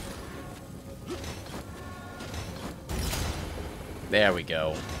 There we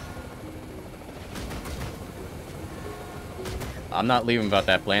go. I'm not leaving without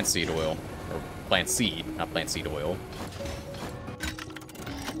that plant seed oil. Or plant seed, not plant seed oil.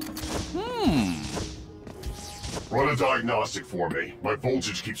 Run a diagnostic for me. My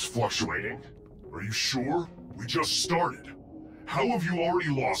voltage keeps fluctuating. Are you sure? We just started. How have you already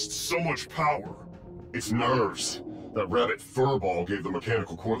lost so much power? It's nerves. That rabbit furball gave the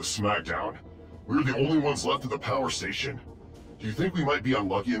mechanical core the smackdown. We're the only ones left at the power station. Do you think we might be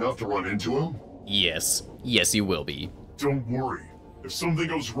unlucky enough to run into him? Yes. Yes, you will be. Don't worry. If something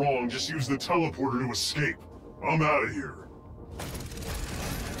goes wrong, just use the teleporter to escape. I'm out of here.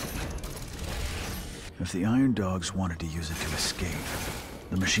 If the Iron Dogs wanted to use it to escape,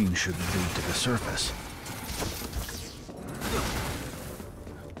 the machine should lead to the surface.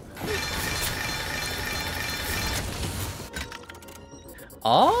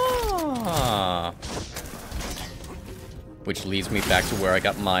 Ah. Which leads me back to where I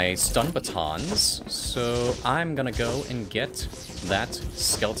got my stun batons. So I'm gonna go and get that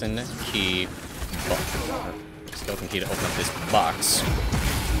skeleton key. Skeleton key to open up this box.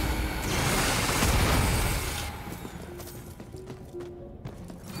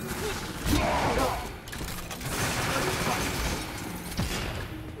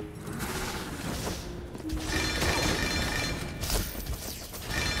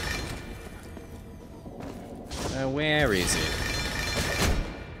 Where is it?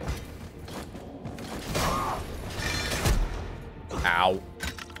 Ow.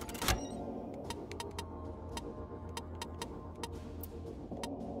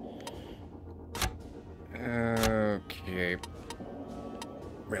 Okay.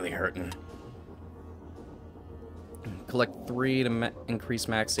 Really hurting. Collect 3 to increase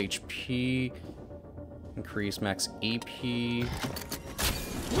max HP. Increase max EP.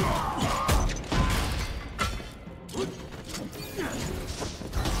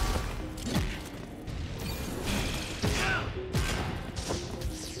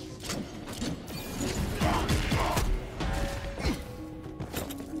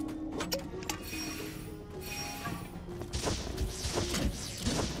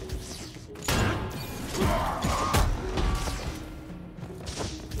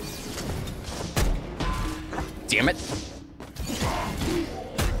 Damn it.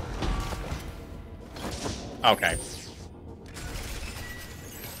 Okay.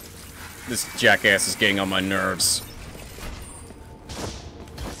 This jackass is getting on my nerves.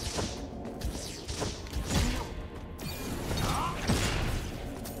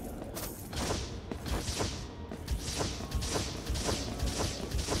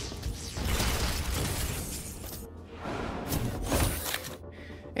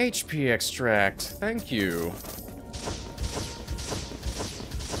 HP extract, thank you.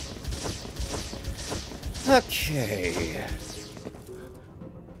 Okay.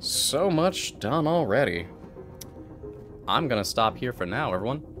 So much done already. I'm gonna stop here for now,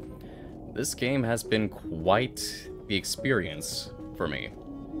 everyone. This game has been quite the experience for me.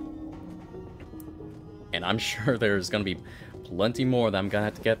 And I'm sure there's gonna be plenty more that I'm gonna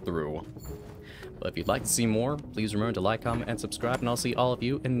have to get through. But if you'd like to see more, please remember to like, comment, and subscribe, and I'll see all of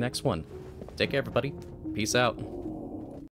you in the next one. Take care, everybody. Peace out.